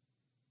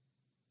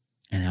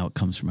 and how it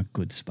comes from a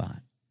good spot.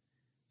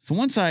 So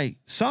once I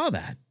saw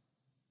that,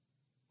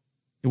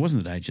 it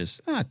wasn't that I just,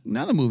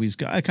 now the movies,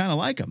 I kind of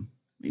like them.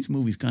 These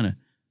movies kind of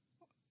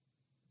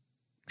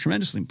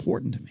tremendously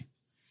important to me.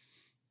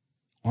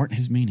 Art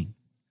has meaning.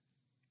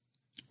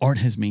 Art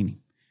has meaning.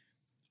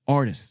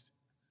 Artists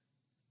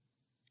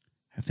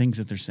have things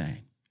that they're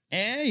saying.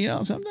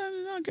 And, sometimes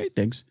they're not great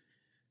things.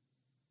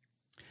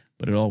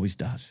 But it always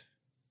does.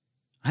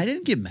 I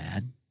didn't get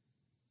mad.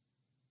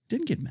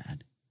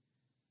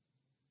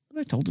 But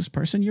I told this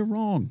person, you're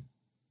wrong.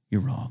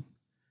 You're wrong.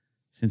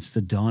 Since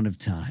the dawn of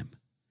time,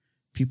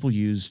 people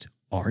used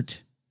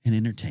art and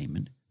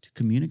entertainment to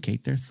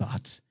communicate their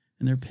thoughts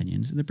and their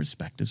opinions and their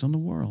perspectives on the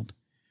world.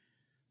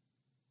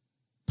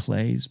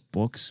 Plays,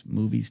 books,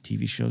 movies,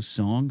 TV shows,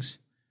 songs.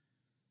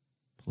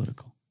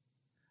 Political.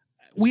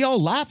 We all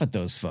laugh at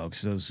those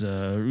folks, those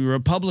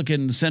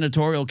Republican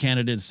senatorial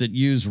candidates that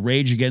use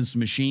Rage Against the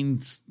Machine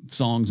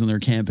songs in their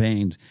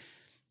campaigns.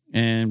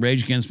 And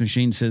Rage Against the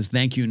Machine says,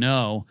 thank you,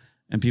 no.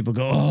 And people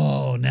go,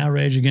 oh, now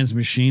Rage Against the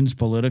Machine's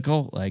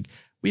political. Like,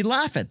 we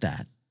laugh at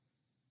that.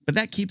 But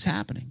that keeps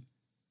happening.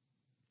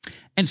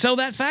 And so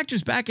that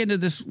factors back into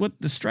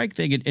the strike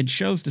thing. It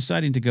shows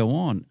deciding to go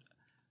on.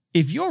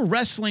 If you're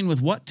wrestling with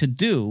what to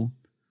do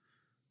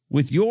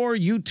with your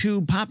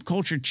YouTube pop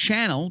culture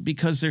channel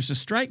because there's a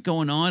strike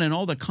going on and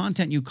all the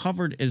content you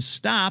covered is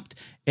stopped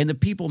and the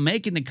people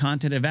making the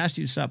content have asked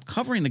you to stop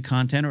covering the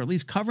content or at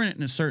least covering it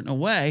in a certain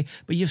way,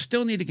 but you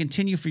still need to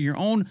continue for your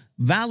own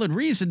valid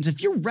reasons.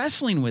 If you're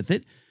wrestling with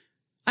it,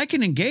 I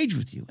can engage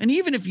with you. And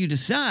even if you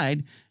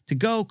decide to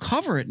go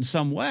cover it in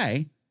some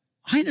way,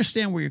 I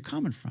understand where you're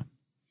coming from.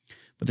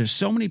 But there's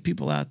so many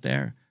people out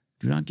there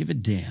who do not give a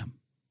damn.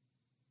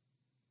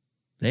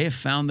 They have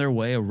found their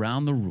way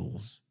around the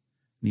rules.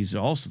 These are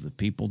also the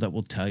people that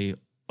will tell you,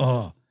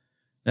 oh,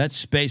 that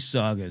space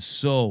saga is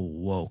so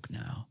woke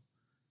now.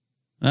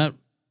 That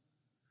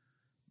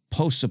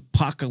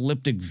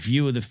post-apocalyptic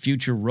view of the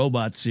future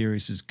robot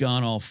series has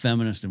gone all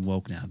feminist and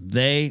woke now.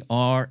 They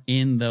are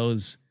in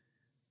those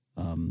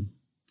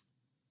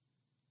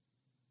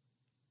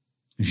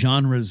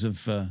genres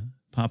of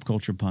pop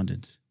culture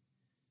pundits.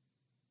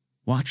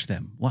 Watch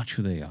them. Watch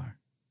who they are.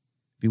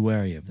 Be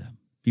wary of them.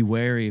 Be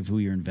wary of who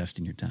you're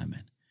investing your time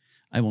in.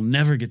 I will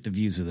never get the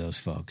views of those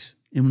folks.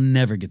 I will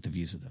never get the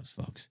views of those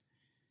folks.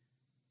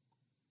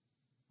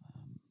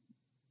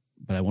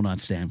 But I will not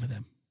stand with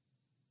them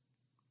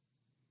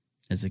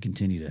as they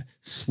continue to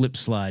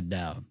slide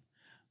down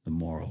the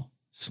moral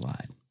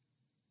slide,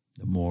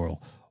 the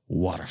moral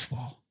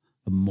waterfall,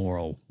 the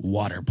moral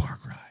water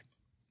park ride.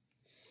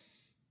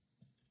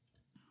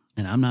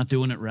 And I'm not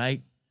doing it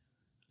right.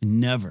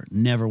 Never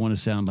want to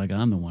sound like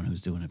I'm the one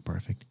who's doing it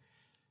perfect.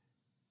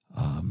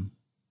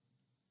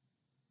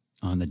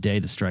 On the day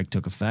the strike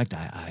took effect,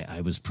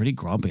 I was pretty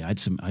grumpy. I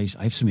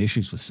have some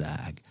issues with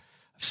SAG.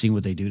 I've seen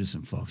what they do to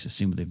some folks. I've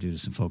seen what they do to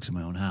some folks in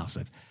my own house.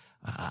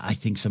 I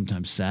think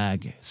sometimes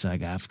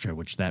SAG-AFTRA,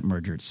 which that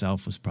merger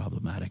itself was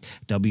problematic.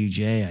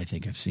 WJ, I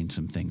think I've seen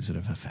some things that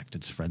have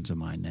affected friends of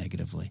mine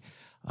negatively.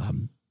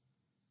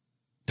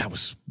 That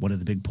was one of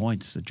the big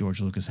points that George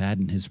Lucas had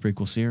in his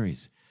prequel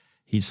series.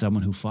 He's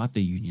someone who fought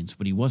the unions,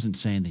 but he wasn't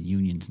saying that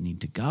unions need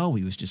to go.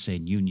 He was just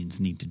saying unions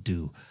need to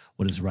do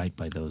what is right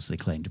by those they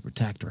claim to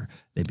protect, or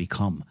they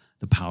become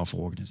the powerful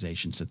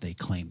organizations that they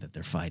claim that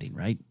they're fighting,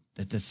 right?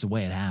 That's the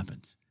way it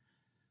happens.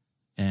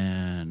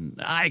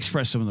 And I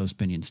express some of those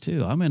opinions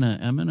too. I'm in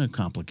a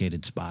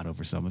complicated spot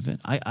over some of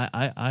it.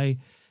 I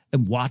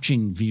am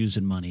watching Views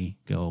and Money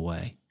go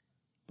away,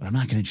 but I'm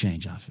not going to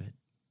change off of it.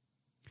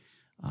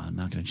 I'm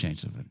not going to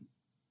change off of it.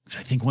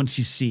 I think once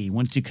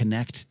you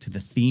connect to the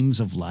themes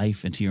of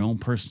life and to your own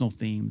personal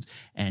themes,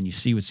 and you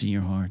see what's in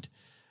your heart,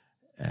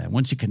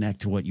 once you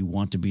connect to what you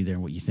want to be there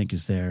and what you think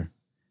is there,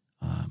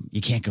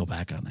 you can't go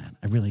back on that.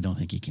 I really don't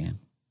think you can.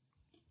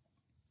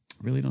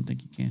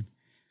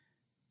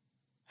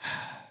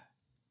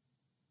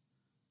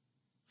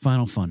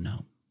 Final fun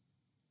note.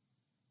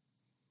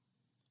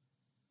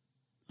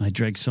 I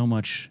drank so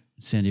much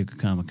at San Diego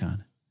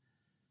Comic-Con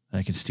that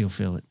I could still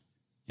feel it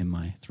in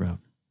my throat.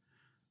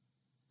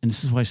 And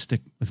this is why I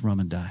stick with rum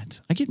and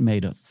diets. I get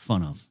made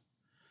fun of.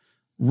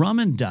 Rum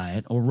and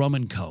diet, or rum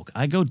and Coke.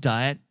 I go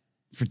diet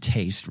for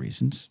taste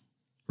reasons.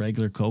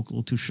 Regular Coke, a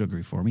little too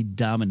sugary for me,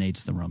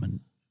 dominates the rum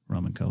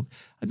and Coke.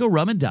 I go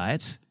rum and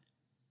diets,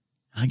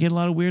 and I get a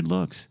lot of weird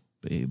looks.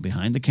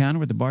 Behind the counter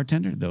with the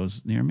bartender,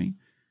 those near me.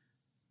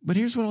 But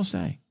here's what I'll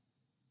say.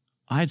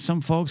 I had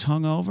some folks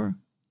hung over,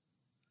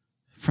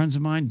 friends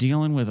of mine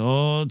dealing with,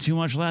 too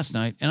much last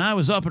night, and I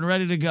was up and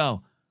ready to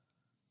go.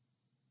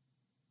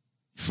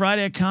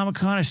 Friday at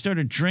Comic-Con, I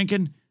started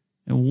drinking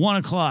at 1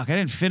 o'clock. I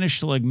didn't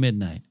finish till like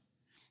midnight.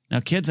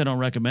 Now, kids, I don't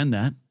recommend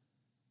that.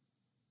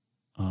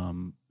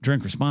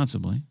 Drink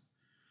responsibly.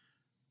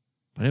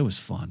 But it was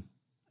fun.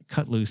 I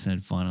cut loose and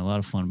had fun. A lot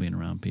of fun being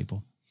around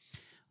people.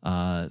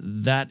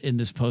 That in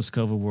this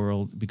post-COVID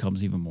world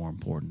becomes even more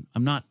important.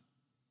 I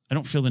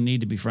don't feel the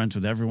need to be friends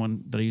with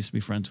everyone that I used to be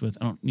friends with.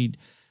 I don't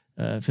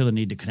feel the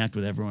need to connect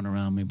with everyone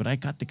around me, but I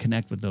got to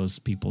connect with those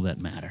people that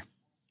matter.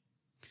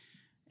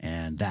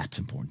 And that's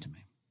important to me.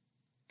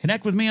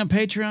 Connect with me on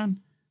Patreon,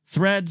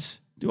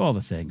 Threads, do all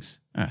the things.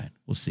 All right,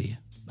 we'll see you.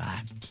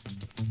 Bye.